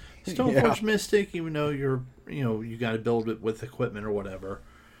Arcanist. Stoneforge Mystic, even though you got to build it with equipment or whatever.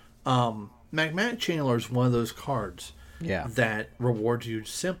 Magmatic Channeler is one of those cards that rewards you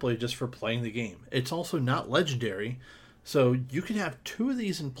simply just for playing the game. It's also not legendary, so you can have 2 of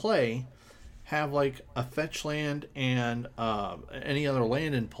these in play, have like a fetch land and any other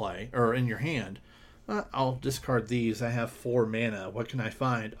land in play or in your hand. I'll discard these. I have 4 mana. What can I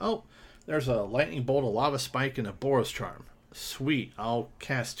find? Oh, there's a Lightning Bolt, a Lava Spike, and a Boros Charm. Sweet. I'll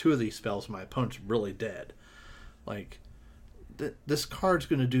cast 2 of these spells. My opponent's really dead. Like, this card's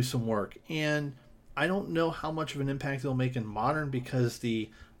going to do some work. And I don't know how much of an impact it'll make in Modern because the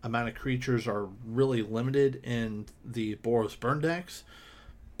amount of creatures are really limited in the Boros Burn decks.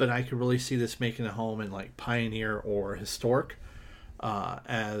 But I could really see this making a home in like Pioneer or Historic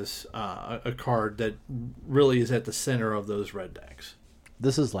as a card that really is at the center of those red decks.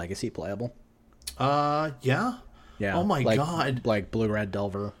 This is Legacy playable. Yeah. Yeah. Oh my god. Like Blue-Red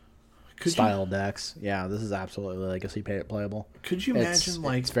Delver style decks. Yeah, this is absolutely Legacy playable. Could you imagine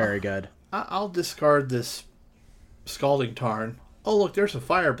it's very good. I'll discard this Scalding Tarn. Oh look, there's a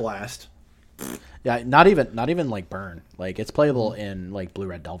Fire Blast. Yeah, not even like Burn. Like it's playable in like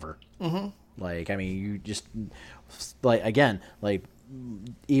Blue-Red Delver. Mm-hmm. Like I mean, you just like again like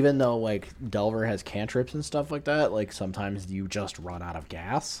even though like Delver has cantrips and stuff like that, like sometimes you just run out of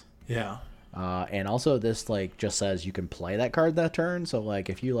gas. Yeah. And also this like just says you can play that card that turn. So like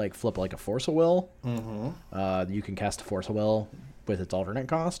if you like flip like a Force of Will, you can cast a Force of Will with its alternate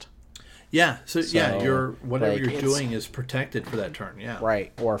cost. Yeah. So yeah, you're whatever like, you're doing is protected for that turn. Yeah.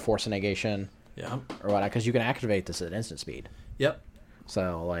 Right. Or Force of Negation. Yeah. Or what? Because you can activate this at instant speed. Yep.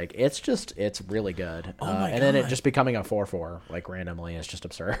 So like it's really good. Oh my and God. then it just becoming a 4/4 like randomly is just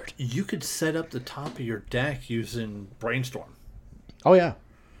absurd. You could set up the top of your deck using Brainstorm. Oh yeah.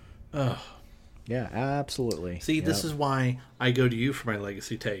 Ugh. Yeah, absolutely. See, this is why I go to you for my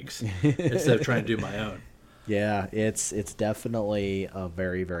legacy takes instead of trying to do my own. Yeah, it's definitely a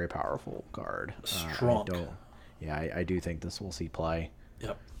very, very powerful card. Strong. yeah, I do think this will see play.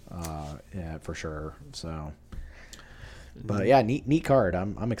 Yep. Yeah, for sure. So, but yeah, neat card.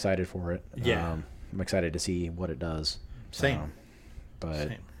 I'm excited for it. Yeah. I'm excited to see what it does. Same. But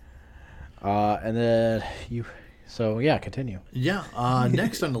Same. And then so yeah, continue. Yeah.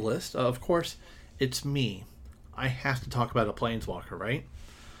 Next on the list, of course, it's me. I have to talk about a Planeswalker, right?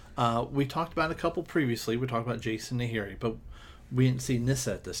 We talked about a couple previously. We talked about Jason Nahiri, but we didn't see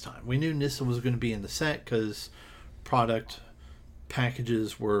Nissa at this time. We knew Nissa was going to be in the set because product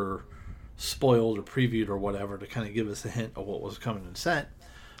packages were spoiled or previewed or whatever to kind of give us a hint of what was coming in the set.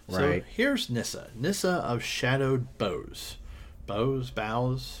 Right. So here's Nissa. Nissa of Shadowed Bows. Bows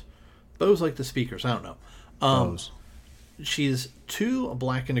like the speakers. I don't know. Bows. She's 2, a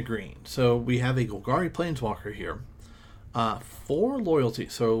black and a green. So we have a Golgari Planeswalker here. 4 loyalty.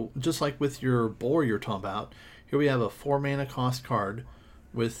 So just like with your boar you're talking about, here we have a 4 mana cost card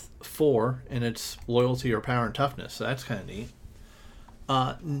with 4 in its loyalty or power and toughness. So that's kind of neat.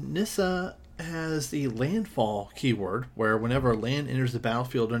 Nissa has the Landfall keyword, where whenever a land enters the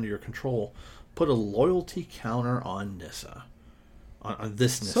battlefield under your control, put a loyalty counter on Nissa. On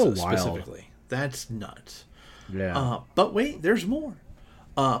this Nissa specifically. That's nuts. Yeah. But wait, there's more.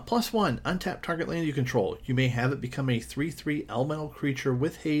 +1, untap target land you control. You may have it become a 3/3 elemental creature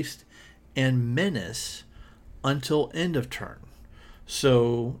with haste and menace until end of turn.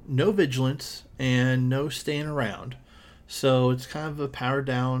 So no vigilance and no staying around. So it's kind of a powered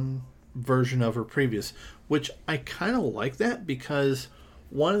down version of her previous, which I kind of like that, because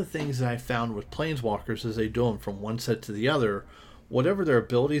one of the things that I found with Planeswalkers is they do them from one set to the other. Whatever their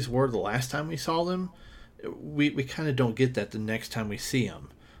abilities were the last time we saw them, we kind of don't get that the next time we see them.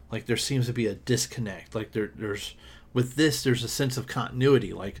 Like, there seems to be a disconnect. Like, there's with this, there's a sense of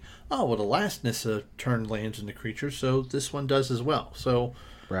continuity. Like, oh, well, the last Nissa turn lands into creatures, so this one does as well. So,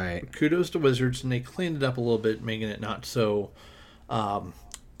 right. Kudos to Wizards, and they cleaned it up a little bit, making it not so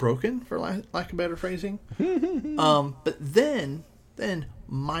broken, for lack of better phrasing. But then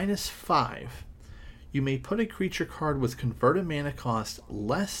 -5. You may put a creature card with converted mana cost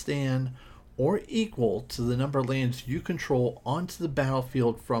less than or equal to the number of lands you control onto the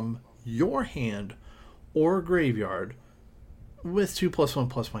battlefield from your hand or graveyard with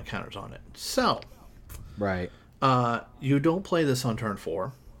 2+1/+1 counters on it. So, Right. you don't play this on turn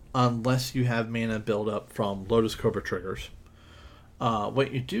 4 unless you have mana build up from Lotus Cobra triggers.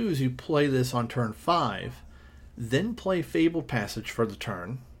 What you do is you play this on turn 5, then play Fabled Passage for the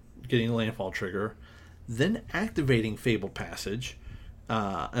turn, getting a landfall trigger, then activating Fabled Passage,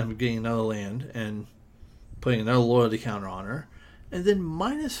 and getting another land and putting another loyalty counter on her, and then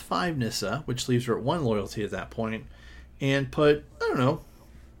 -5 Nissa, which leaves her at 1 loyalty at that point, and put, I don't know,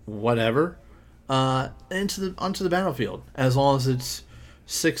 whatever, onto the battlefield, as long as it's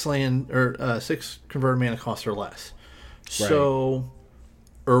 6 land or 6 converted mana cost or less. Right. So,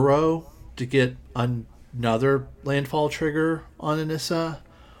 Uro to get another landfall trigger on Anissa,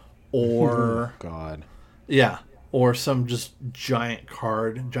 or God. yeah, or some just giant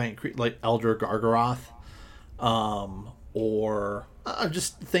card, like Elder Gargaroth, or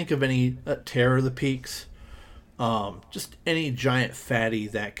just think of any Terror of the Peaks, just any giant fatty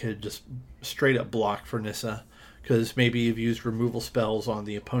that could just straight up block for Nissa, because maybe you've used removal spells on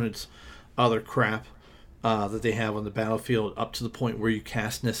the opponent's other crap that they have on the battlefield up to the point where you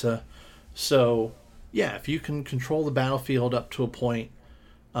cast Nissa. So yeah, if you can control the battlefield up to a point,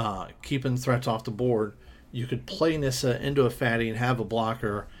 keeping threats off the board, you could play Nissa into a fatty and have a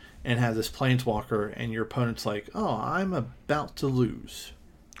blocker and have this Planeswalker, and your opponent's like, oh, I'm about to lose.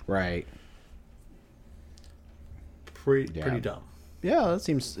 Right. Pretty dumb. Yeah, it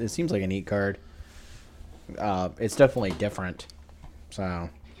seems like a neat card. It's definitely different. So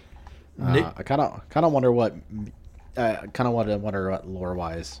I kind of wonder what lore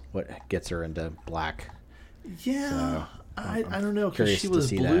wise what gets her into black. Yeah, So, I don't know, because curious she to was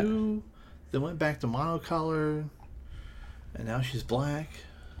see blue, then went back to monocolor, and now she's black.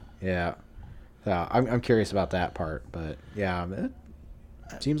 Yeah. So I'm curious about that part, but yeah, it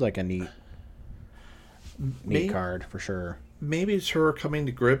seems like a neat card for sure. Maybe it's her coming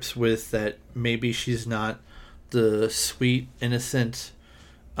to grips with that. Maybe she's not the sweet, innocent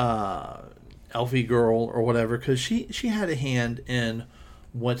elfie girl or whatever, because she had a hand in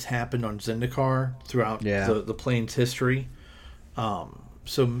what's happened on Zendikar throughout the Plains history.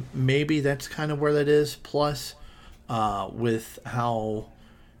 So maybe that's kind of where that is. Plus, with how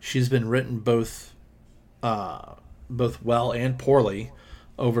she's been written both well and poorly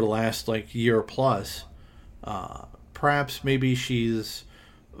over the last year plus, perhaps maybe she's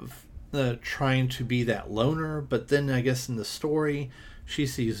trying to be that loner, but then I guess in the story she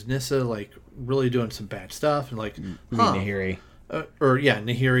sees Nissa like really doing some bad stuff, and like, Nahiri.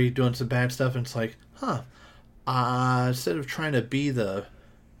 Nahiri doing some bad stuff, and it's like, instead of trying to be the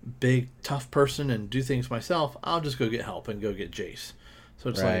big tough person and do things myself, I'll just go get help and go get Jace. So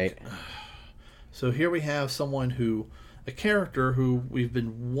it's like, so here we have a character who we've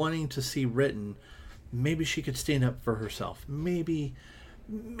been wanting to see written. Maybe she could stand up for herself. Maybe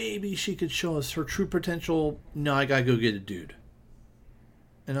she could show us her true potential. No, I gotta go get a dude.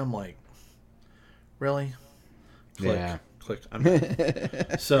 And I'm like, really? Click. I'm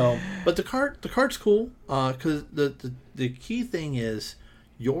so, but the card's cool because the key thing is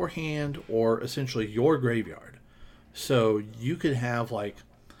your hand or essentially your graveyard. So you could have like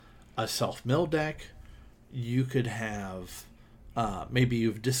a self-mill deck. You could have maybe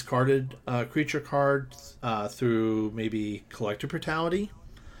you've discarded creature cards through maybe Collective Brutality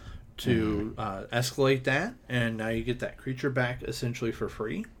to escalate that, and now you get that creature back essentially for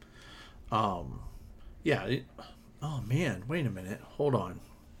free. Oh man, wait a minute. Hold on.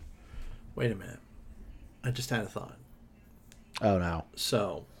 Wait a minute. I just had a thought. Oh no.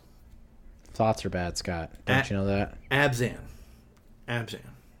 So thoughts are bad, Scott. Don't you know that? Abzan,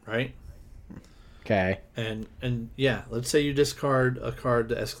 right? Okay. And yeah, let's say you discard a card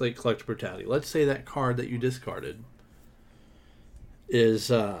to escalate Collective Brutality. Let's say that card that you discarded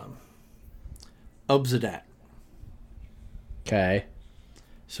is Obsidat. Okay.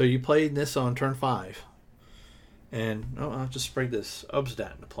 So you played this on turn 5. And I'll just spring this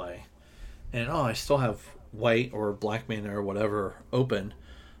Obsidat into play. And I still have white or black mana or whatever open.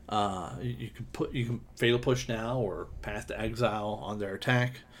 You can Fatal Push now or Path to Exile on their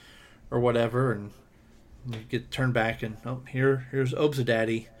attack or whatever, and you get turned back and here's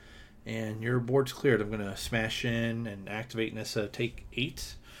Obsidatty, and your board's cleared. I'm gonna smash in and activate Nissa. Take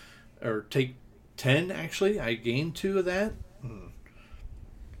 8 or take 10 actually. I gained 2 of that.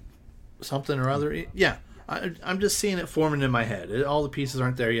 Something or other. Yeah. I'm just seeing it forming in my head. All the pieces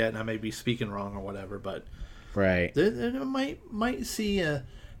aren't there yet, and I may be speaking wrong or whatever, but right. I might see a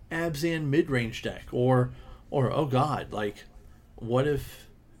Abzan mid-range deck, or oh god, like what if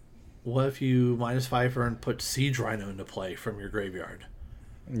you -5 her and put Siege Rhino into play from your graveyard?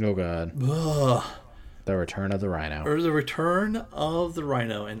 Oh god. Ugh. The return of the Rhino. Or the return of the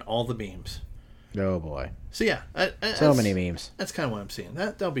Rhino and all the memes. Oh boy. So yeah, so many memes. That's kind of what I'm seeing.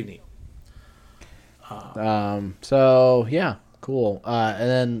 That'll be neat. So yeah, cool. And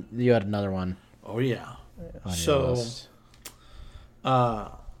then you had another one. Oh yeah. So,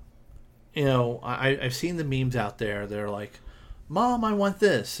 I've seen the memes out there. They're like, "Mom, I want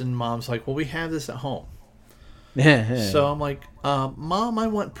this," and Mom's like, "Well, we have this at home." So I'm like, "Mom, I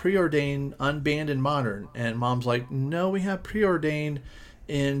want Preordained, Unbanned, and Modern," and Mom's like, "No, we have Preordained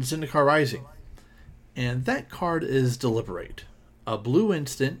in Zendikar Rising," and that card is Deliberate, a blue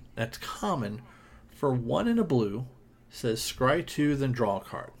instant that's common. For 1 and a blue, says scry 2, then draw a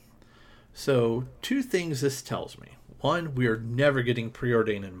card. So 2 things this tells me. 1, we are never getting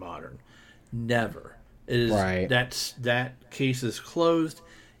Preordained in Modern. Never. It is right. That case is closed.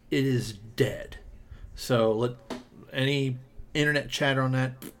 It is dead. So any internet chatter on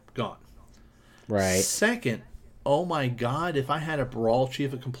that, gone. Right. Second, oh my god, if I had a Brawl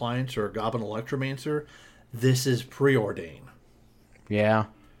Chief of Compliance or a Goblin Electromancer, this is Preordained. Yeah.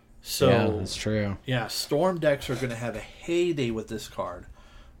 So yeah, that's true. Yeah, Storm decks are going to have a heyday with this card.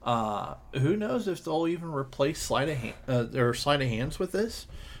 Who knows if they'll even replace Sleight of Hands with this,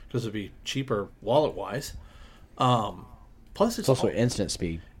 because it'd be cheaper wallet wise. Plus, it's also instant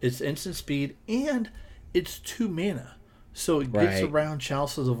speed. It's instant speed, and it's 2 mana, so it gets around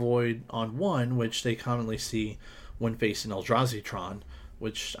Chalice of the Void on 1, which they commonly see when facing Eldrazi Tron.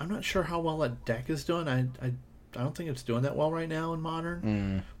 Which I'm not sure how well that deck is doing. I don't think it's doing that well right now in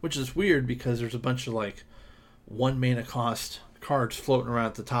Modern, which is weird because there's a bunch of like 1 mana cost cards floating around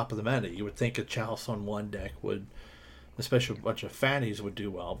at the top of the meta. You would think a Chalice on 1 deck would, especially a bunch of fatties, would do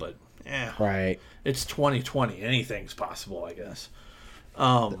well, but right. It's 2020. Anything's possible, I guess.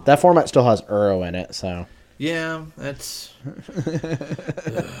 That format still has Uro in it, so yeah, that's that's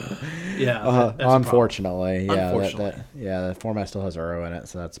unfortunately, unfortunately. The format still has Uro in it,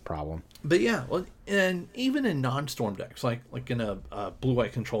 so that's a problem. But yeah, well, and even in non-storm decks, like in a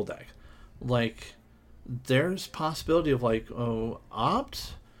blue-white control deck, like there's possibility of like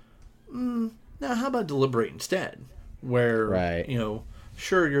opt. Now, how about Deliberate instead? Where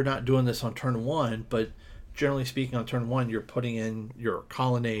sure, you're not doing this on turn 1, but generally speaking, on turn 1, you're putting in your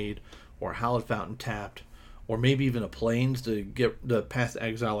Colonnade or Hallowed Fountain tapped, or maybe even a Plains to get the Path to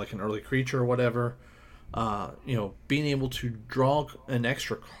Exile like an early creature or whatever. Being able to draw an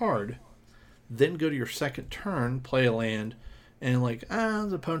extra card, then go to your second turn, play a land, and like, the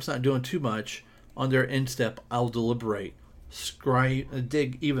opponent's not doing too much, on their end step, I'll deliberate,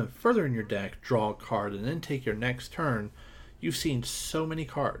 dig even further in your deck, draw a card, and then take your next turn. You've seen so many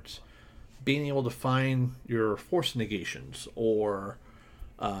cards. Being able to find your force negations or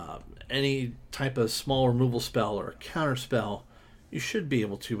any type of small removal spell or counter spell, you should be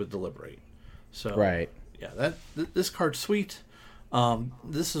able to with deliberate. So Right. yeah, this card's sweet.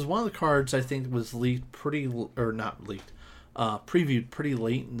 This is one of the cards I think was leaked previewed pretty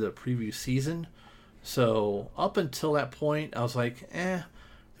late in the preview season. So up until that point, I was like,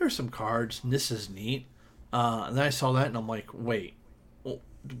 there's some cards, and this is neat. And then I saw that, and I'm like, wait,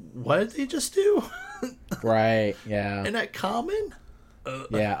 what did they just do? Right. Yeah. And that common?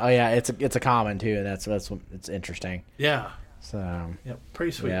 Yeah. Oh, yeah. It's a common too, and that's what, it's interesting. Yeah. So. Yeah.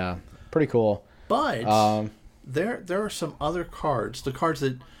 Pretty sweet. Yeah. Pretty cool. But there are some other cards, the cards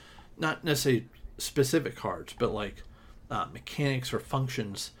that, not necessarily specific cards, but like mechanics or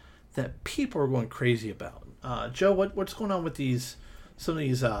functions that people are going crazy about. Joe, what's going on with some of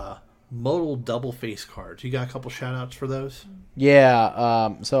these modal double face cards? You got a couple shout outs for those?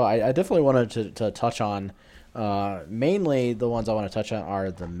 Yeah, so I definitely wanted to touch on, mainly the ones I want to touch on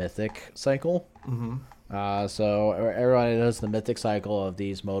are the Mythic cycle. Mm-hmm. So everybody knows the Mythic cycle of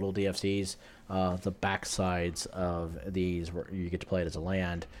these modal DFCs, the backsides of these, where you get to play it as a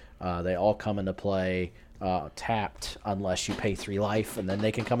land. They all come into play tapped unless you pay 3 life, and then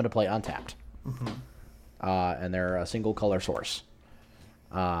they can come into play untapped. Mm-hmm. And they're a single color source.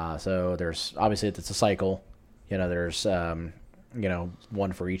 So there's, obviously it's a cycle. There's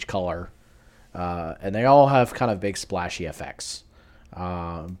one for each color, and they all have kind of big splashy effects.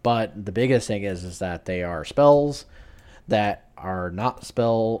 But the biggest thing is that they are spells that can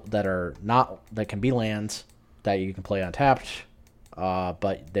be lands that you can play untapped,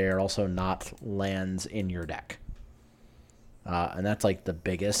 but they're also not lands in your deck. And that's like the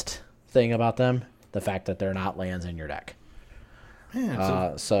biggest thing about them, the fact that they're not lands in your deck.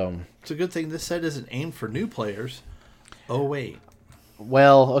 Man, so it's a good thing this set isn't aimed for new players. Oh wait.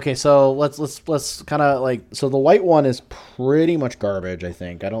 Well, okay, so let's kind of like, so the white one is pretty much garbage, I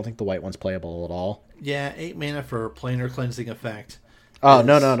think. I don't think the white one's playable at all. Yeah, 8 mana for planar cleansing effect. Oh,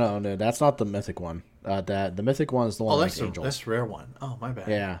 no, that's not the Mythic one. The Mythic one is the one that makes Angels. That's the rare one. Oh, my bad.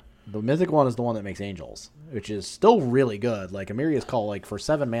 Yeah, the Mythic one is the one that makes Angels, which is still really good. Like Amiria's Call, like for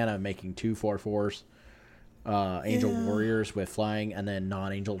 7 mana, making 2 4/4s. Angel Warriors with flying, and then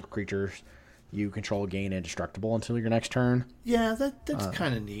non-angel creatures you control gain indestructible until your next turn. Yeah, that's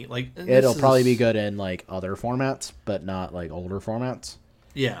kind of neat. Like it'll probably be good in like other formats, but not like older formats.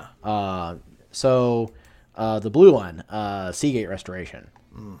 Yeah. So the blue one, Seagate Restoration,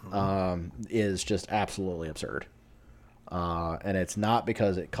 is just absolutely absurd. And it's not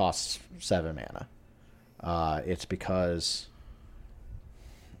because it costs 7 mana. It's because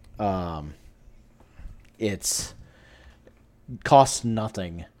it's costs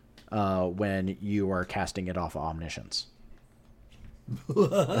nothing when you are casting it off Omniscience.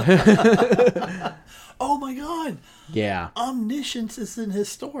 Oh my god! Yeah. Omniscience is in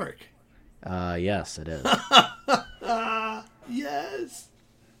Historic. Yes, it is. Yes.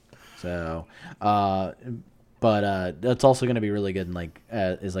 So, but that's also going to be really good in like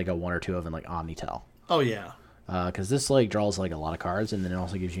is like a 1 or 2 of in like Omnitel. Oh yeah. Because this like draws like a lot of cards, and then it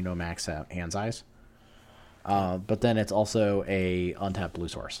also gives you no max hand size. But then it's also a untapped blue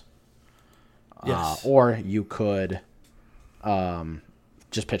source. Yes. Or you could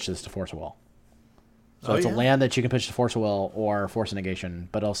just pitch this to Force of Will. So it's a land that you can pitch to Force of Will or Force of Negation,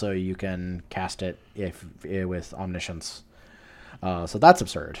 but also you can cast it with Omniscience. So that's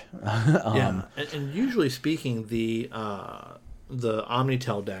absurd. Yeah, and usually speaking, the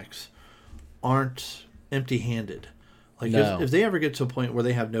Omnitel decks aren't empty-handed. Like if they ever get to a point where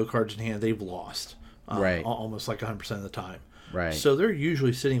they have no cards in hand, they've lost. Right. Almost like 100% of the time. Right. So they're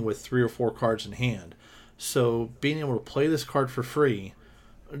usually sitting with 3 or 4 cards in hand. So being able to play this card for free,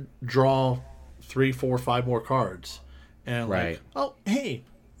 draw 3, 4, 5 more cards, and right. like, oh hey,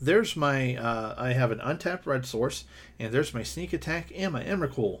 there's my I have an untapped red source, and there's my sneak attack and my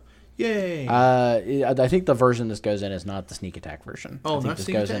Emrakul. Yay! I think the version this goes in is not the sneak attack version. Oh, I think not this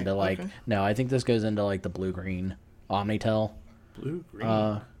sneak goes attack? into like Okay. No, I think this goes into like the blue-green Omnitel.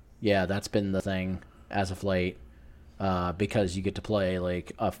 Blue-green. Yeah, that's been the thing as of late. Because you get to play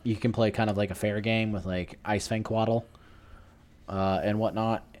like you can play kind of like a fair game with like Ice Fang Quaddle and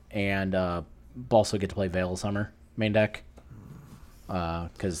whatnot, and also get to play Veil of Summer main deck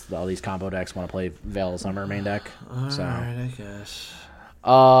because all these combo decks want to play Veil of Summer main deck. So Alright, I guess.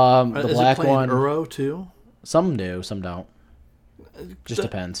 the Is black it playing one, Uro too? some do, some don't. Just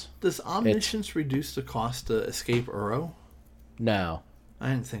depends. Does Omniscience reduce the cost to escape Uro? No. I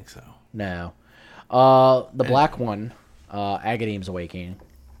didn't think so. No. The black one, Agadeem's Awakening,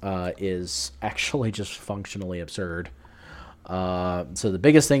 is actually just functionally absurd. So the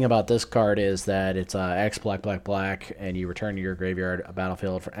biggest thing about this card is that it's X black, black, black, and you return to your graveyard a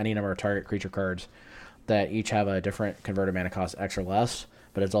battlefield for any number of target creature cards that each have a different converted mana cost X or less,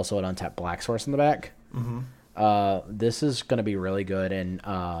 but it's also an untapped black source in the back. This is going to be really good in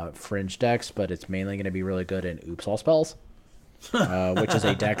Fringe decks, but it's mainly going to be really good in Oops All Spells, which is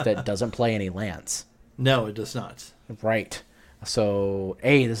a deck that doesn't play any lands. No, it does not. Right. So,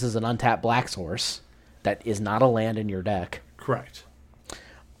 this is an untapped black source that is not a land in your deck. Correct.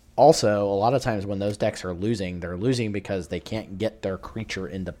 Also, a lot of times when those decks are losing, they're losing because they can't get their creature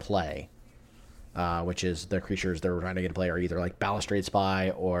into play, which is the creatures they're trying to get into play are either like Balustrade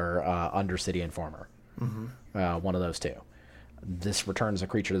Spy or Undercity Informer. One of those two. This returns a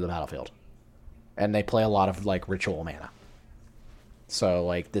creature to the battlefield. And they play a lot of like ritual mana. So,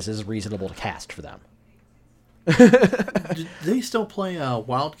 like, this is reasonable to cast for them. Do they still play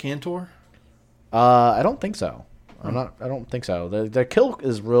Wild Cantor? I don't think so. I don't think so. The kill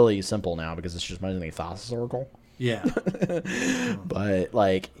is really simple now because it's just mainly Thassa's Oracle. Yeah. But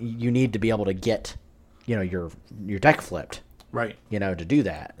like you need to be able to get, your deck flipped. Right. To do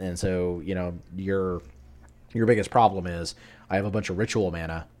that. And so, your biggest problem is I have a bunch of ritual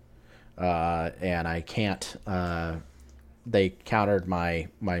mana, and I can't they countered my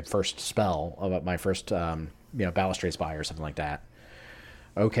first spell about my first Balustrade Spy or something like that.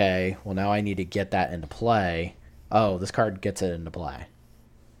 Okay, well now I need to get that into play. Oh, this card gets it into play.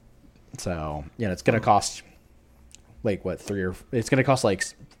 So, it's going to cost, like, what, it's going to cost, like,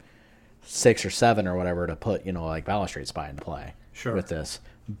 6 or 7 or whatever to put, like, Balustrade Spy into play. Sure. With this.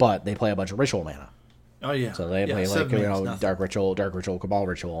 But they play a bunch of ritual mana. Oh, yeah. So they play, like, Dark Ritual, Cabal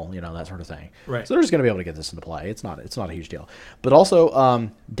Ritual, that sort of thing. Right. So they're just going to be able to get this into play. It's not a huge deal. But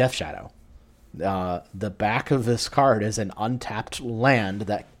also, Death Shadow. The back of this card is an untapped land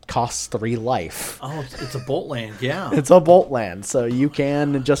that costs 3 life. Oh, it's a bolt land, yeah. It's a bolt land, so you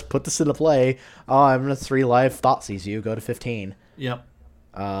can just put this into play. Oh, I'm a 3 life, Thoughtseize you, go to 15. Yep.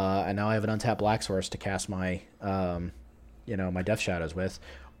 And now I have an untapped black source to cast my, my Death Shadows with.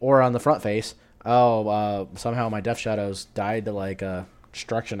 Or on the front face, somehow my Death Shadows died to like a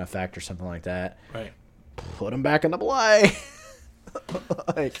destruction effect or something like that. Right. Put them back into play.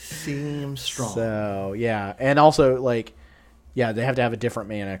 Seems strong. So, yeah. And also, like, yeah, they have to have a different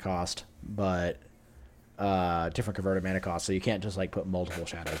mana cost, but different converted mana cost. So you can't just like put multiple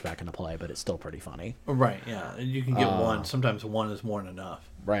shadows back into play, but it's still pretty funny. Right, yeah. You can get one. Sometimes one is more than enough.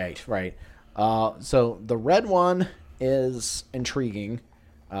 Right. So the red one is intriguing,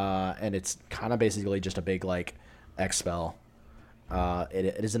 and it's kind of basically just a big like X spell.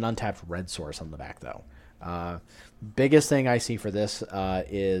 It is an untapped red source on the back though. Biggest thing I see for this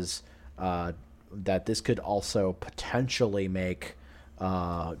is that this could also potentially make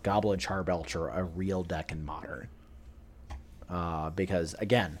Goblin Charbelcher a real deck in Modern. Because,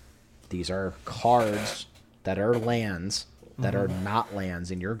 again, these are cards that are lands that are not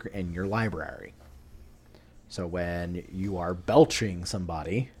lands in your library. So when you are belching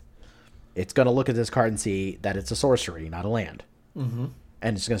somebody, it's going to look at this card and see that it's a sorcery, not a land. Mm-hmm.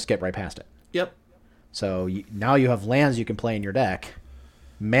 And it's going to skip right past it. Yep. So now you have lands you can play in your deck,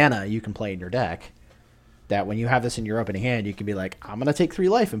 mana you can play in your deck, that when you have this in your opening hand, you can be like, I'm going to take 3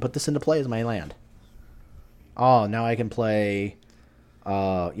 life and put this into play as my land. Oh, now I can play,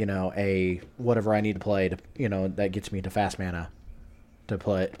 a whatever I need to play to, that gets me to fast mana to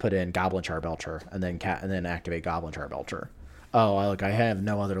put in Goblin Charbelcher and then activate Goblin Charbelcher. Oh, I have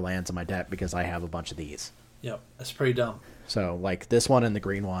no other lands in my deck because I have a bunch of these. Yep, that's pretty dumb. So, like, this one and the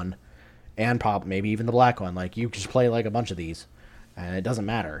green one, and maybe even the black one, like, you just play, like, a bunch of these, and it doesn't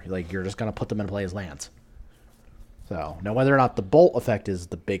matter. Like, you're just going to put them in play as lands. So, now whether or not the bolt effect is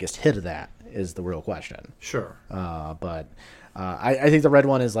the biggest hit of that is the real question. Sure. But I think the red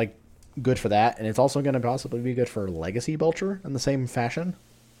one is, like, good for that, and it's also going to possibly be good for Legacy Belcher in the same fashion.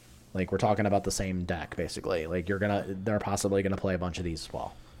 Like, we're talking about the same deck, basically. Like, they're possibly going to play a bunch of these as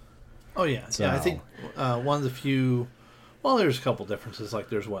well. Oh, yeah. So, yeah, I think one of the few... Well, there's a couple differences. Like,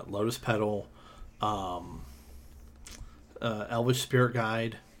 there's Lotus Petal, Elvish Spirit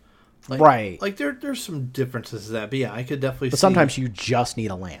Guide. Right. Like, there's some differences to that. But, yeah, I could definitely see... But sometimes you just need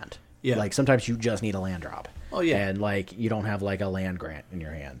a land. Yeah. Like, sometimes you just need a land drop. Oh, yeah. And, like, you don't have, like, a land grant in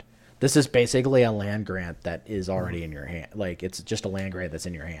your hand. This is basically a land grant that is already in your hand. Like, it's just a land grant that's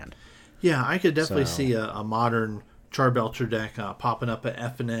in your hand. Yeah, I could definitely see a modern Charbelcher deck popping up at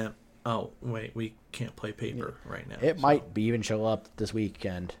FNM. Oh, wait, we can't play paper right now. It might be even show up this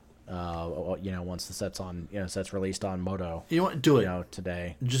weekend Once the set's released on Moto. You know what? Do it.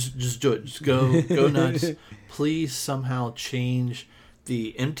 Today. Just do it. Just go nuts. Please somehow change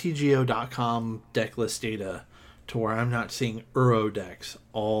the MTGO.com deck list data to where I'm not seeing Euro decks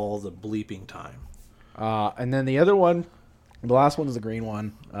all the bleeping time. And then the other one, the last one is the green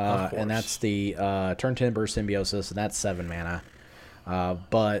one, and that's the Turn Timber Symbiosis, and that's 7 mana.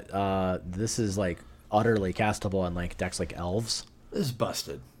 But this is like utterly castable on like decks like Elves. This is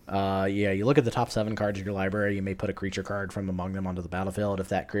busted. You look at the top 7 cards in your library. You may put a creature card from among them onto the battlefield. If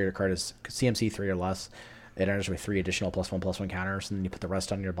that creature card is CMC 3 or less, it enters with 3 additional +1/+1 counters, and then you put the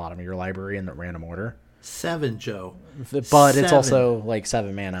rest on your bottom of your library in the random order. 7, Joe. But 7. It's also like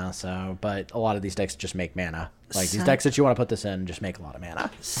 7 mana. So, but a lot of these decks just make mana. Like these decks that you want to put this in just make a lot of mana.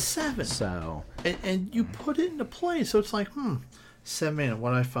 7. So, and you put it into play. So it's like, 7 mana.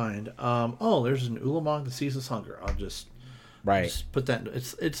 What do I find? There's an Ulamog that Ceaseless Hunger. I'll just put that.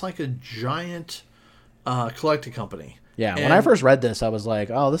 It's like a giant collecting company. Yeah, when I first read this, I was like,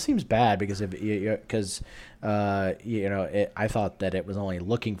 "Oh, this seems bad," because I thought that it was only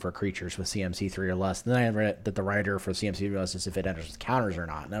looking for creatures with CMC 3 or less. Then I read that the writer for CMC 3 or less is if it enters with counters or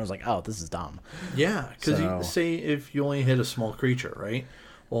not, and I was like, "Oh, this is dumb." Yeah, because you say if you only hit a small creature, right?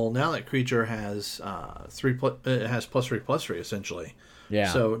 Well, now that creature has it has +3/+3 essentially.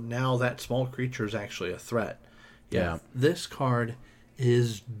 Yeah. So now that small creature is actually a threat. Yeah. This card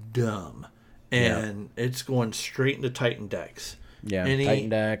is dumb. And it's going straight into Titan decks. Yeah, Titan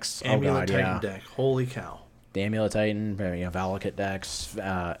decks. Amulet Titan deck. Holy cow. The Amulet Titan, Valakut decks,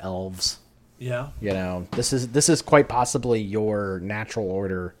 Elves. Yeah. This is quite possibly your natural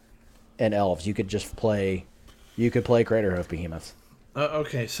order in Elves. You could play Craterhoof Behemoth.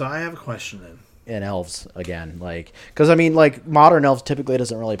 Okay, so I have a question then. In Elves, again. Because, Modern Elves typically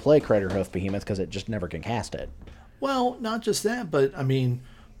doesn't really play Craterhoof Behemoth because it just never can cast it. Well, not just that, but,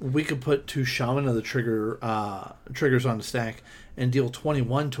 we could put 2 Shaman of the triggers on the stack and deal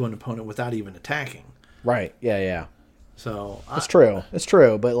 21 to an opponent without even attacking. Right. Yeah. So it's true. It's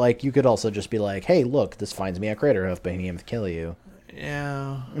true. But you could also just be like, "Hey, look, this finds me a Craterhoof Behemoth, kill you."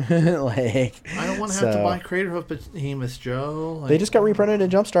 Yeah. I don't want to have to buy Craterhoof Behemoth, Joe. They just got reprinted in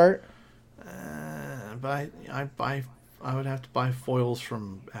Jumpstart. But I would have to buy foils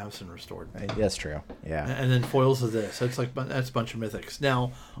from Absent Restored. That's true. Yeah. And then foils of this. That's a bunch of mythics.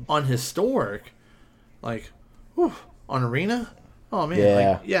 Now, on Historic, on Arena, oh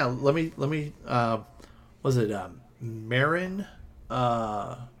man, yeah. let me was it Marin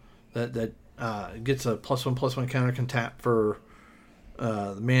that gets a +1/+1 counter, can tap for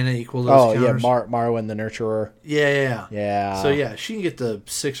the mana equal to those counters. Marwyn the Nurturer. Yeah. So yeah, she can get the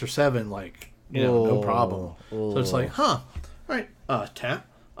 6 or 7 no problem. So it's like, all right, tap,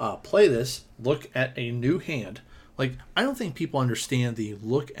 play this, look at a new hand. I don't think people understand the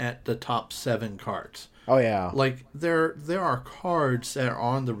look at the top 7 cards. Oh, yeah. There are cards that are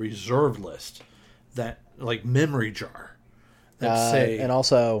on the reserve list that, Memory Jar, that say... And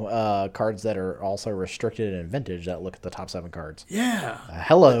also cards that are also restricted in Vintage that look at the top 7 cards. Yeah.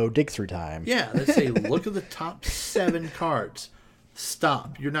 Hello, dig through time. Yeah, that say, look at the top 7 cards.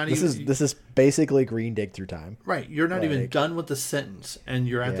 Stop. You're not even... This is basically green dig through time. Right. You're not even done with the sentence, and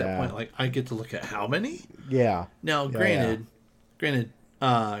you're at that point, I get to look at how many? Yeah. Now, granted,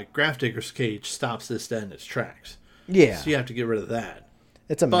 Grafdigger's Cage stops this dead in its tracks. Yeah. So you have to get rid of that.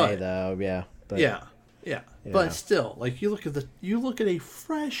 It's May, though. Yeah. But, yeah. But still, you look at a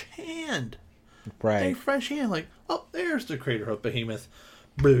fresh hand. Right. A fresh hand. There's the Craterhoof Behemoth.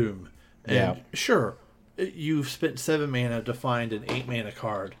 Boom. And sure, you've spent 7 mana to find an 8 mana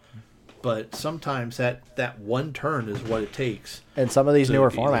card, but sometimes that one turn is what it takes. And some of these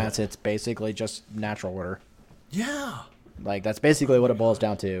newer formats, it's basically just natural order. Yeah. That's basically what it boils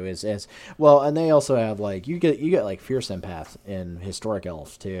down to is well, and they also have you get Fierce Empath in Historic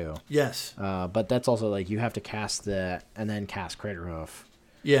Elves too. Yes. But that's also you have to cast that and then cast Craterhoof.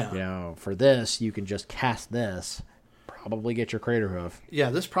 Yeah. For this you can just cast this, probably get your Craterhoof.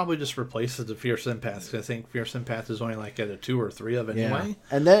 Yeah, this probably just replaces the Fierce Empath, because I think Fierce Empath is only at a 2 or 3 of anyway.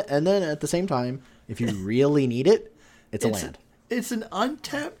 Yeah. And then at the same time, if you really need it, it's a land. It's an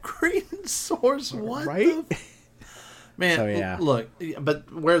untapped green source. What? Right? Man, so, look,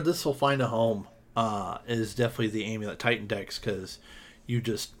 but where this will find a home is definitely the Amulet Titan decks, because you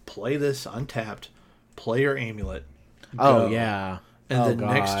just play this untapped, play your Amulet. Oh, yeah. And then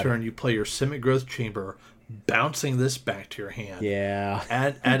next turn you play your Simic Growth Chamber, bouncing this back to your hand. Yeah.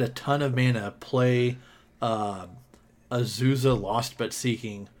 Add a ton of mana, play Azusa Lost But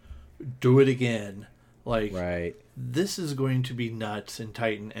Seeking, do it again. Right. This is going to be nuts in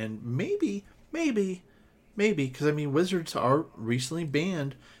Titan, and maybe Maybe, because I mean, Wizards are recently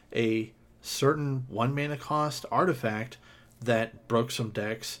banned a certain 1 mana cost artifact that broke some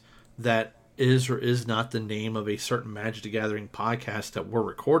decks that is or is not the name of a certain Magic the Gathering podcast that we're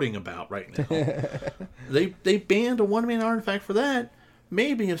recording about right now. They banned a 1 mana artifact for that.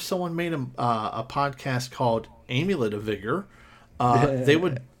 Maybe if someone made a podcast called Amulet of Vigor, they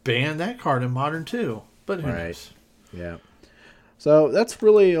would ban that card in Modern too. But who knows? Yeah. So that's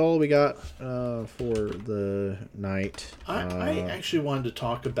really all we got for the night. I actually wanted to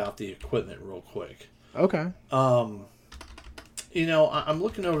talk about the equipment real quick. Okay. You know, I'm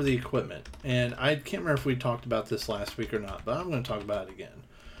looking over the equipment, and I can't remember if we talked about this last week or not, but I'm going to talk about it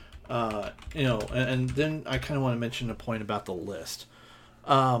again. You know, and then I kind of want to mention a point about the list.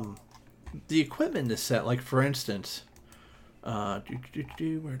 The equipment in this set, like for instance, where'd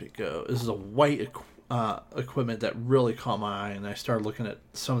it go? This is a white equipment that really caught my eye, and I started looking at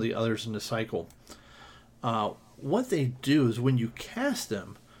some of the others in the cycle. What they do is when you cast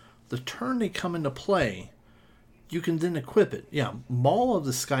them, the turn they come into play, you can then equip it. Yeah, Maul of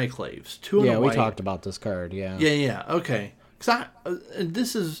the Skyclaves. 2 of the white. We talked about this card. Yeah. Yeah. Okay. Because and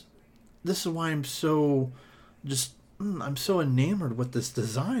this is why I'm so I'm so enamored with this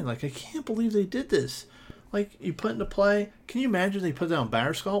design. Like, I can't believe they did this. Like, you put into play. Can you imagine they put that on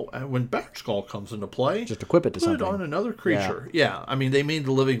Batterskull? When Batterskull comes into play, just equip it to something. Put it on another creature. Yeah. I mean, they made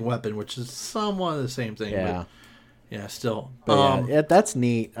the living weapon, which is somewhat the same thing. Yeah. But yeah, still. But yeah, that's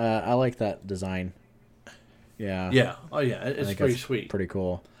neat. I like that design. Yeah. Yeah. Oh, yeah. It's pretty sweet. Pretty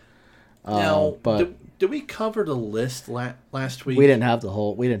cool. Now, but did we cover the list last week? We didn't have the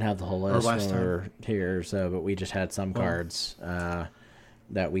whole list last when we were here. So, but we just had some cards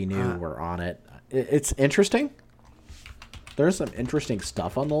that we knew were on it. It's interesting. There's some interesting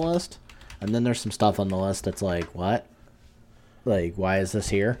stuff on the list, and then there's some stuff on the list that's like, what? Like, why is this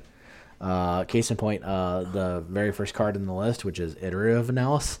here? Case in point, the very first card in the list, which is Iterative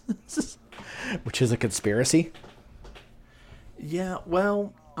Analysis, which is a conspiracy. Yeah,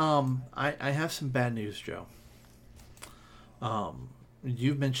 well, I have some bad news, Joe.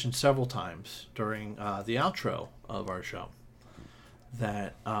 You've mentioned several times during the outro of our show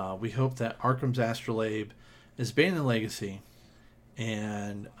that we hope that Arkham's Astrolabe is banned in Legacy,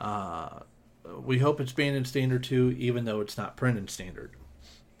 and we hope it's banned in Standard too, even though it's not printed in Standard.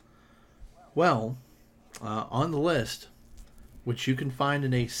 Well, on the list, which you can find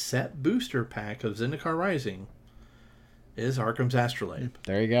in a set booster pack of Zendikar Rising, is Arkham's Astrolabe.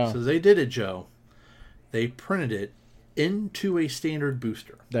 There you go. So they did it, Joe. They printed it into a Standard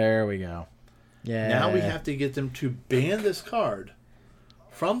booster. There we go. Yeah. Now we have to get them to ban this card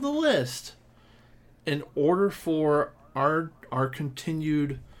from the list in order for our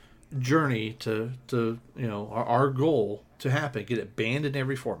continued journey to you know, our goal to happen. Get it banned in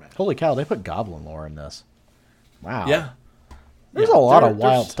every format. Holy cow, they put Goblin lore in this. Wow. Yeah. There's a lot of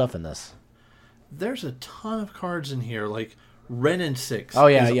wild stuff in this. There's a ton of cards in here, like Ren and 6. Oh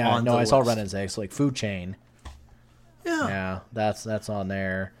yeah, yeah. No, I saw Ren and 6, like Food Chain. Yeah. Yeah, that's on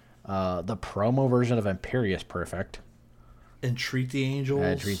there. The promo version of Imperious Perfect. Entreat the Angels.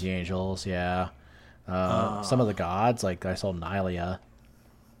 Entreat the Angels, yeah. Some of the gods, like I saw Nylia.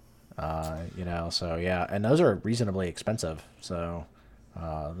 You know, so yeah, and those are reasonably expensive, so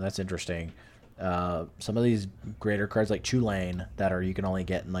that's interesting. Some of these greater cards like Chulane that you can only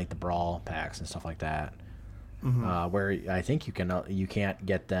get in like the Brawl packs and stuff like that, where I think you can't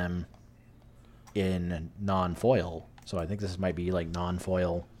get them in non-foil. So I think this might be like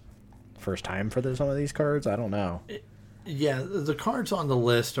non-foil first time for some of these cards. I don't know. Yeah, the cards on the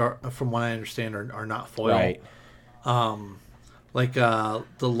list are, from what I understand, are not foil. Right. Like the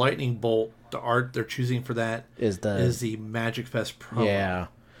Lightning Bolt, the art they're choosing for that is the Magic Fest promo. Yeah.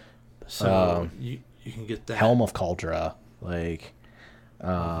 So you can get that. Helm of Cauldra, like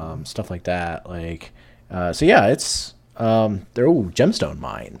stuff like that. Like so yeah, it's Gemstone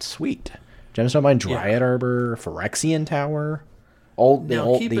Mine, sweet. Gemstone Mine, Dryad Arbor, Phyrexian Tower. The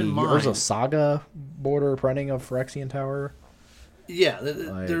Urza Saga border printing of Phyrexian Tower. Yeah,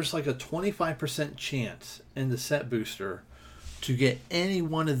 there's like a 25% chance in the set booster to get any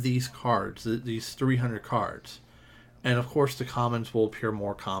one of these cards, these 300 cards. And of course the commons will appear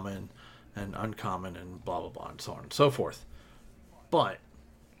more common and uncommon and blah, blah, blah, and so on and so forth. But,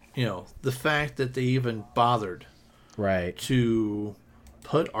 you know, the fact that they even bothered to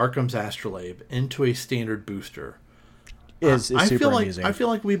put Arkham's Astrolabe into a Standard booster is super amusing. I feel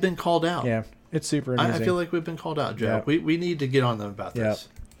like we've been called out. Yeah, it's super amusing. I feel like we've been called out, Joe. Yep. We need to get on them about this.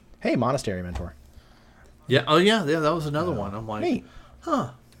 Hey, Monastery Mentor. Yeah. Oh, yeah. That was another one. I'm like, neat.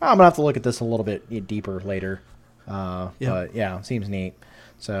 Huh. I'm gonna have to look at this a little bit deeper later. But yeah, seems neat.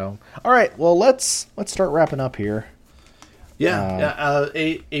 So, all right, well, let's start wrapping up here.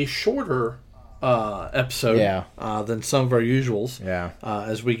 A shorter episode than some of our usuals. Yeah.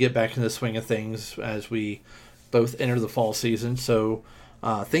 As we get back in the swing of things, as we both enter the fall season. So,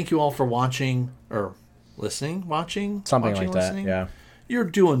 thank you all for watching or listening, watching, something watching, like listening. that. Yeah. You're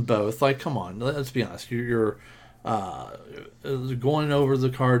doing both. Like, come on, let's be honest. You're going over the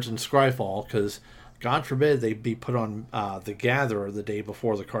cards in Scryfall because, God forbid, they be put on the Gatherer the day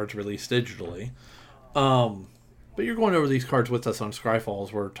before the cards released digitally. But you're going over these cards with us on Scryfall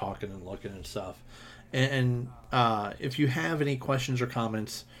as we're talking and looking and stuff. And if you have any questions or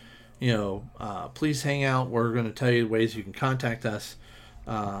comments, please hang out. We're going to tell you ways you can contact us.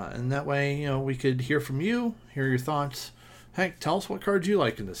 And that way, we could hear from you, hear your thoughts. Heck, tell us what cards you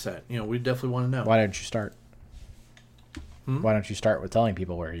like in the set. We definitely want to know. Why don't you start? Why don't you start with telling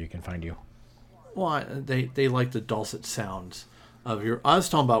people where you can find you? Well, they like the dulcet sounds of your... I was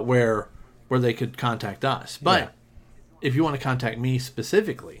talking about where they could contact us. But if you want to contact me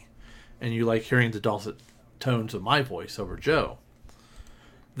specifically, and you like hearing the dulcet tones of my voice over Joe,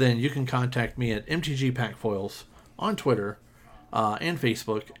 then you can contact me at MTG Packfoils on Twitter and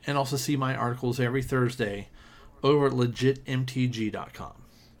Facebook, and also see my articles every Thursday over at legitmtg.com.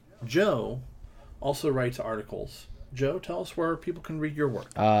 Joe also writes articles. Joe, tell us where people can read your work.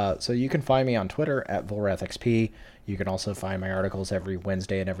 So you can find me on Twitter at VolrathXP. You can also find my articles every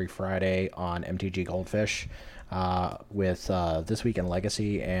Wednesday and every Friday on MTG Goldfish with This Week in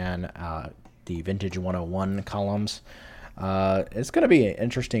Legacy and the Vintage 101 columns. It's going to be an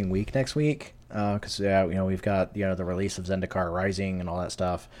interesting week next week because we've got the release of Zendikar Rising and all that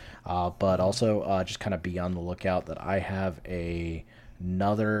stuff, but also just kind of be on the lookout that I have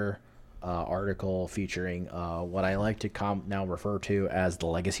another article featuring what I like to now refer to as the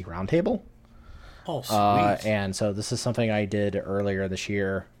Legacy Roundtable. Oh, sweet. And so this is something I did earlier this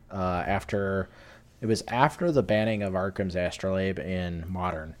year after the banning of Arkham's Astrolabe in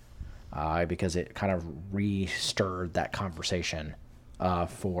Modern, because it kind of re-stirred that conversation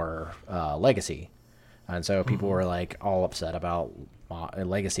for Legacy. And so people were like all upset about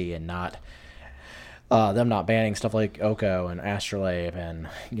Legacy and not them not banning stuff like Oko and Astrolabe and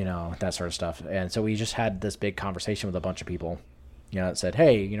that sort of stuff. And so we just had this big conversation with a bunch of people that said,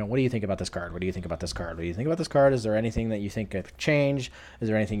 hey, what do you think about this card? What do you think about this card? What do you think about this card? Is there anything that you think could change? Is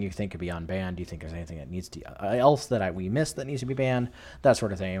there anything you think could be unbanned? Do you think there's anything that needs to we missed that needs to be banned? That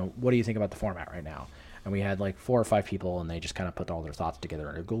sort of thing. What do you think about the format right now? And we had like 4 or 5 people, and they just kind of put all their thoughts together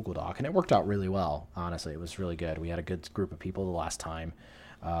in a Google Doc, and it worked out really well. Honestly, it was really good. We had a good group of people the last time.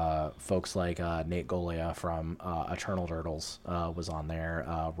 Folks like Nate Golia from Eternal Turtles was on there.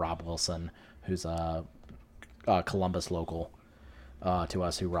 Rob Wilson, who's a Columbus local to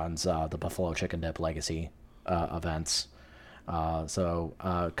us, who runs the Buffalo Chicken Dip Legacy events. So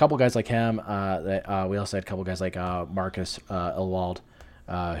a couple guys like him. We also had a couple guys like Marcus Ilwald,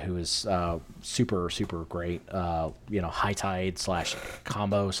 who is super, super great, high tide /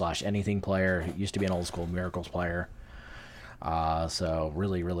 combo / anything player. He used to be an old school Miracles player. So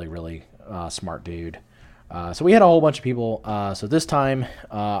really, really, really smart dude. So we had a whole bunch of people. So this time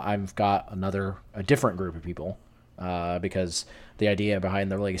I've got a different group of people because the idea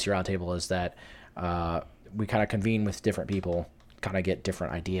behind the Legacy Roundtable is that we kind of convene with different people, kind of get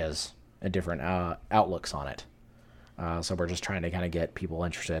different ideas and different outlooks on it. So we're just trying to kind of get people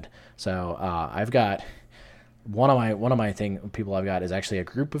interested. So I've got one of my people I've got is actually a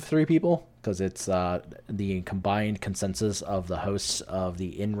group of 3 people, because it's the combined consensus of the hosts of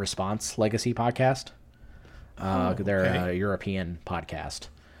the In Response Legacy podcast. They're a European podcast.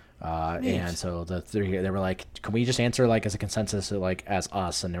 And so the 3, they were like, can we just answer like as a consensus, like as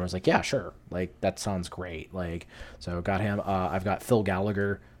us? And there was like, yeah, sure. Like, that sounds great. Like, so got him. I've got Phil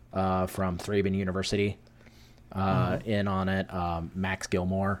Gallagher from Thraben University in on it. Max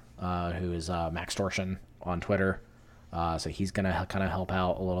Gilmore, who is Maxtortion on Twitter. So he's going to kind of help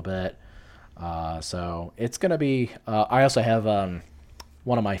out a little bit. So it's going to be, I also have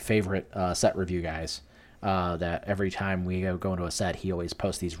one of my favorite set review guys that every time we go into a set, he always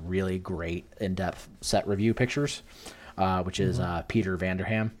posts these really great in-depth set review pictures, which is Peter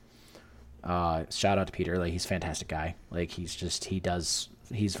Vanderham. Shout out to Peter. Like, he's a fantastic guy. Like,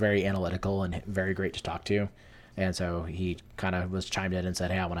 he's very analytical and very great to talk to. And so he kind of was chimed in and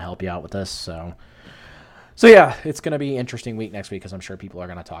said, hey, I want to help you out with this. So yeah, it's going to be an interesting week next week, because I'm sure people are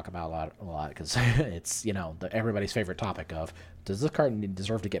going to talk about a lot because it's, everybody's favorite topic of, does this card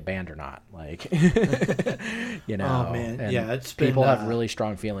deserve to get banned or not? Like, Oh, man. And yeah, people have really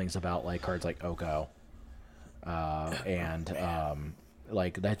strong feelings about like cards like Oko.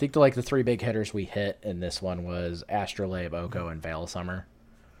 Like, I think the 3 big hitters we hit in this one was Astrolabe, Oko, and Veil Summer.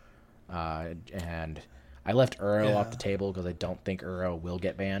 And I left Uro off the table because I don't think Uro will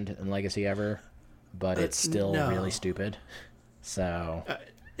get banned in Legacy ever, but it's still really stupid. So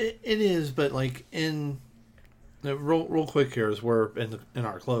it is, but like real quick here as we're in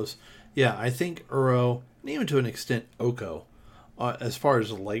our close. Yeah, I think Uro, and even to an extent Oko, as far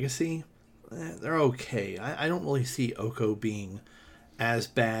as Legacy, they're okay. I don't really see Oko being as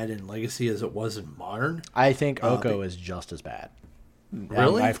bad in Legacy as it was in Modern. I think Oko is just as bad.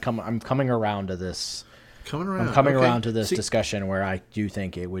 Really? I'm coming around to this. I'm coming around to this discussion where I do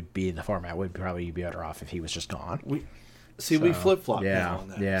think it would be the format would probably be better off if he was just gone. We flip flop now on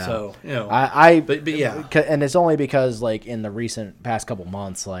that. Yeah. So but yeah, and it's only because like in the recent past couple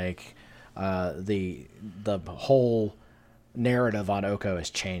months, like the whole narrative on Oko has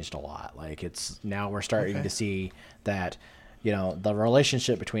changed a lot. Like it's now we're starting to see that the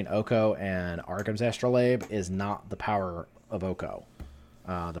relationship between Oko and Arkham's Astrolabe is not the power of Oko.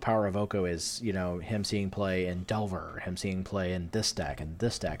 The power of Oko is, him seeing play in Delver, him seeing play in this deck and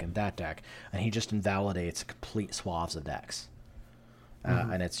this deck and that deck, and he just invalidates complete swaths of decks.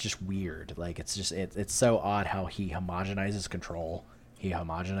 And it's just weird. Like it's so odd how he homogenizes control. He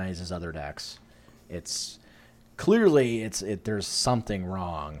homogenizes other decks. It's clearly there's something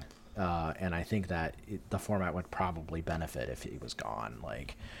wrong. And I think that the format would probably benefit if he was gone.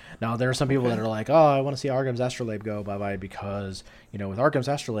 Like, now there are some people that are like, "Oh, I want to see Arkham's Astrolabe go bye-bye because with Arkham's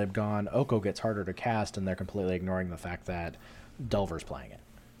Astrolabe gone, Oko gets harder to cast," and they're completely ignoring the fact that Delver's playing it.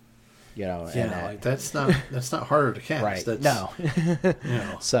 Like that's not harder to cast. Right? That's,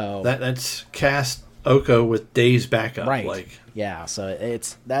 no. So that's cast Oko with days backup. Right. Like, yeah. So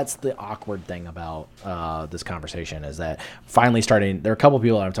that's the awkward thing about this conversation is that finally starting. There are a couple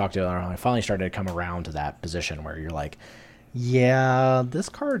people that I've talked to that are finally starting to come around to that position where you're like, yeah, this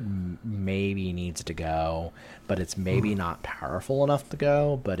card maybe needs to go, but it's maybe not powerful enough to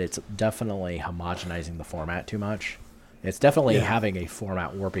go, but it's definitely homogenizing the format too much. It's definitely having a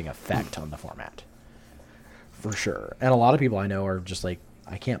format warping effect on the format. For sure. And a lot of people I know are just like,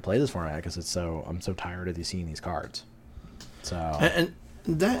 I can't play this format because I'm so tired of seeing these cards. So and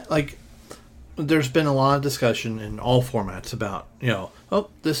that, like, there's been a lot of discussion in all formats about,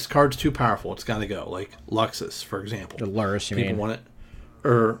 this card's too powerful, it's got to go. Like Luxus, for example. The Lurrus, you people mean? Want it.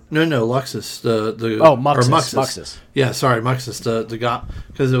 Or no, Luxus. Muxus. Yeah, sorry, Muxus. The god,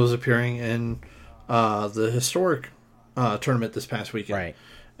 because it was appearing in the historic tournament this past weekend. Right.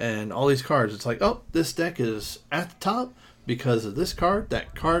 And all these cards, it's like, oh, this deck is at the top because of this card.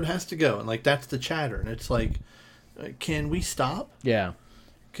 That card has to go, and like that's the chatter. And it's like, can we stop? Yeah.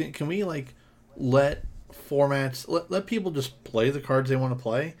 Can we like let formats let people just play the cards they want to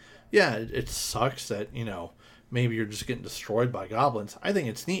play? Yeah, it sucks that maybe you're just getting destroyed by goblins. I think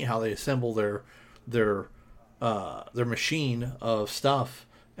it's neat how they assemble their machine of stuff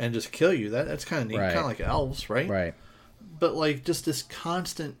and just kill you. That's kind of neat, kind of like elves, right? Right. But like just this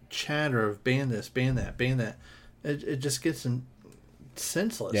constant chatter of ban this, ban that, ban that, it just gets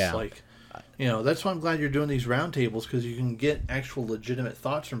senseless. Yeah. Like, that's why I'm glad you're doing these roundtables, because you can get actual legitimate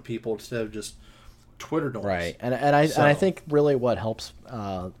thoughts from people instead of just Twitter noise. Right. And I think really what helps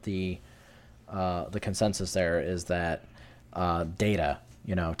the consensus there is that data.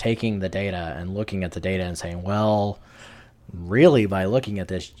 Taking the data and looking at the data and saying, well, really by looking at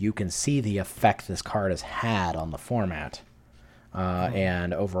this, you can see the effect this card has had on the format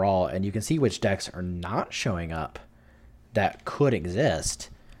and overall, and you can see which decks are not showing up that could exist,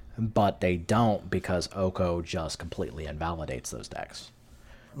 but they don't because Oko just completely invalidates those decks.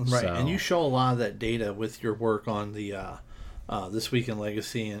 Right, and you show a lot of that data with your work on the This Week in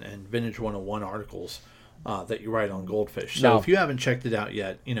Legacy and Vintage 101 articles that you write on Goldfish. So if you haven't checked it out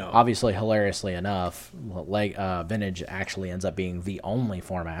yet, obviously, hilariously enough, Vintage actually ends up being the only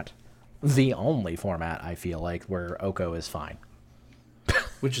format I feel like where Oko is fine.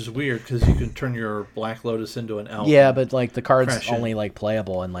 Which is weird because you can turn your Black Lotus into an elf. Yeah, but like the card's only like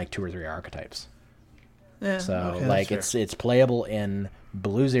playable in like 2 or 3 archetypes. Yeah, so like it's playable in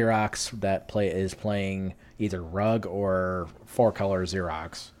Blue Xerox that is playing either Rug or 4-color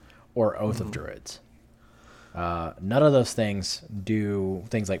Xerox or Oath of Druids. None of those things do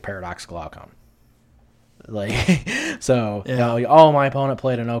things like Paradoxical Outcome. Like, so, my opponent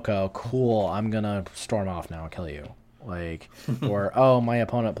played an Oko. Cool, I'm gonna storm off now and kill you. Like, or my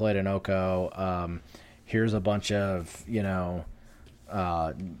opponent played an Oko. Here's a bunch of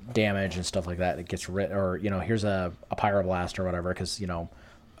damage and stuff like that. It gets rid, or here's a Pyroblast or whatever, because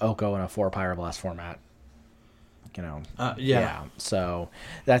Oko in a 4 Pyroblast format. So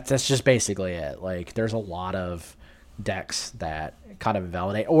that's just basically it. Like, there's a lot of decks that kind of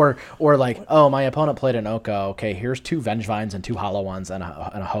invalidate, or like, oh, my opponent played an Oko. Okay, here's 2 Vengevines and 2 Hollow Ones and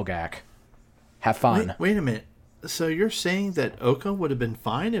a Hogak. Have fun. Wait a minute. So you're saying that Oko would have been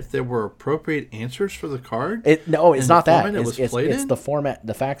fine if there were appropriate answers for the card? No, it's not that. It's the format.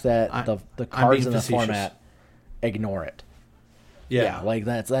 The fact that the cards in the format ignore it. Yeah, like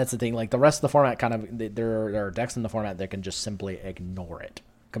that's the thing. Like the rest of the format, kind of there are decks in the format that can just simply ignore it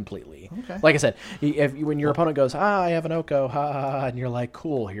completely. Okay. Like I said, when your opponent goes, I have an Oko, ha ha ha, and you're like,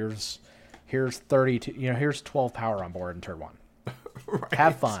 cool, here's 32, here's 12 power on board in turn 1. Right.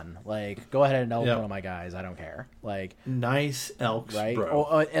 Have fun. Like, go ahead and elk one of my guys. I don't care. Like, nice elks, right?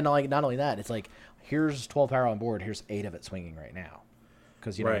 bro. And like, not only that, it's like, here's 12 power on board. Here's 8 of it swinging right now,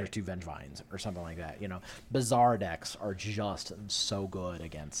 because there's 2 Vengevines or something like that. Bizarre decks are just so good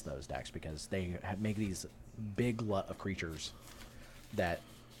against those decks because they make these big glut of creatures that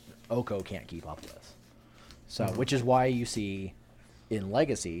Oko can't keep up with. So, which is why you see in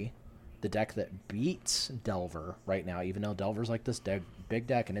Legacy, the deck that beats Delver right now, even though Delver's like this big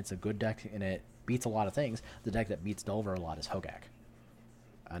deck and it's a good deck and it beats a lot of things, the deck that beats Delver a lot is Hogak.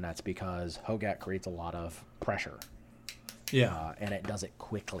 And that's because Hogak creates a lot of pressure. Yeah. And it does it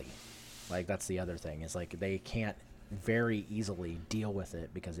quickly. Like, that's the other thing, is like they can't very easily deal with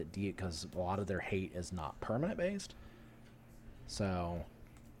it because a lot of their hate is not permanent based. So,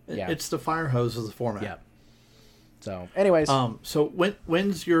 yeah. It's the fire hose of the format. Yeah. So, anyways. So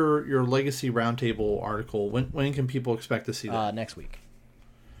when's your Legacy Roundtable article? When can people expect to see that? Next week.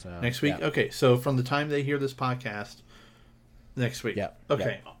 So, next week? Yeah. Okay, so from the time they hear this podcast, next week. Yeah.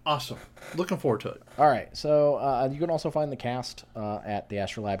 Okay, awesome. Looking forward to it. All right, so you can also find the cast at the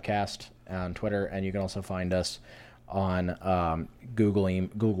Astrolab Cast on Twitter, and you can also find us on Google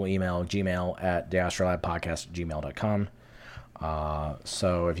email, Gmail at theastrolabpodcast@gmail.com.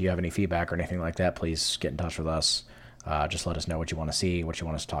 So if you have any feedback or anything like that, please get in touch with us. Just let us know what you want to see, what you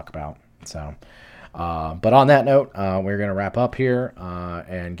want us to talk about. So, but on that note, we're going to wrap up here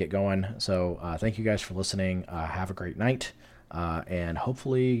and get going. So thank you guys for listening. Have a great night. And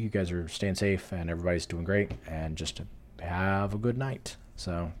hopefully you guys are staying safe and everybody's doing great, and just have a good night.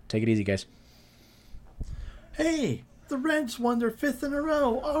 So take it easy, guys. Hey, the Reds won their 5th in a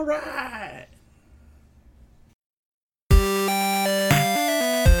row. All right.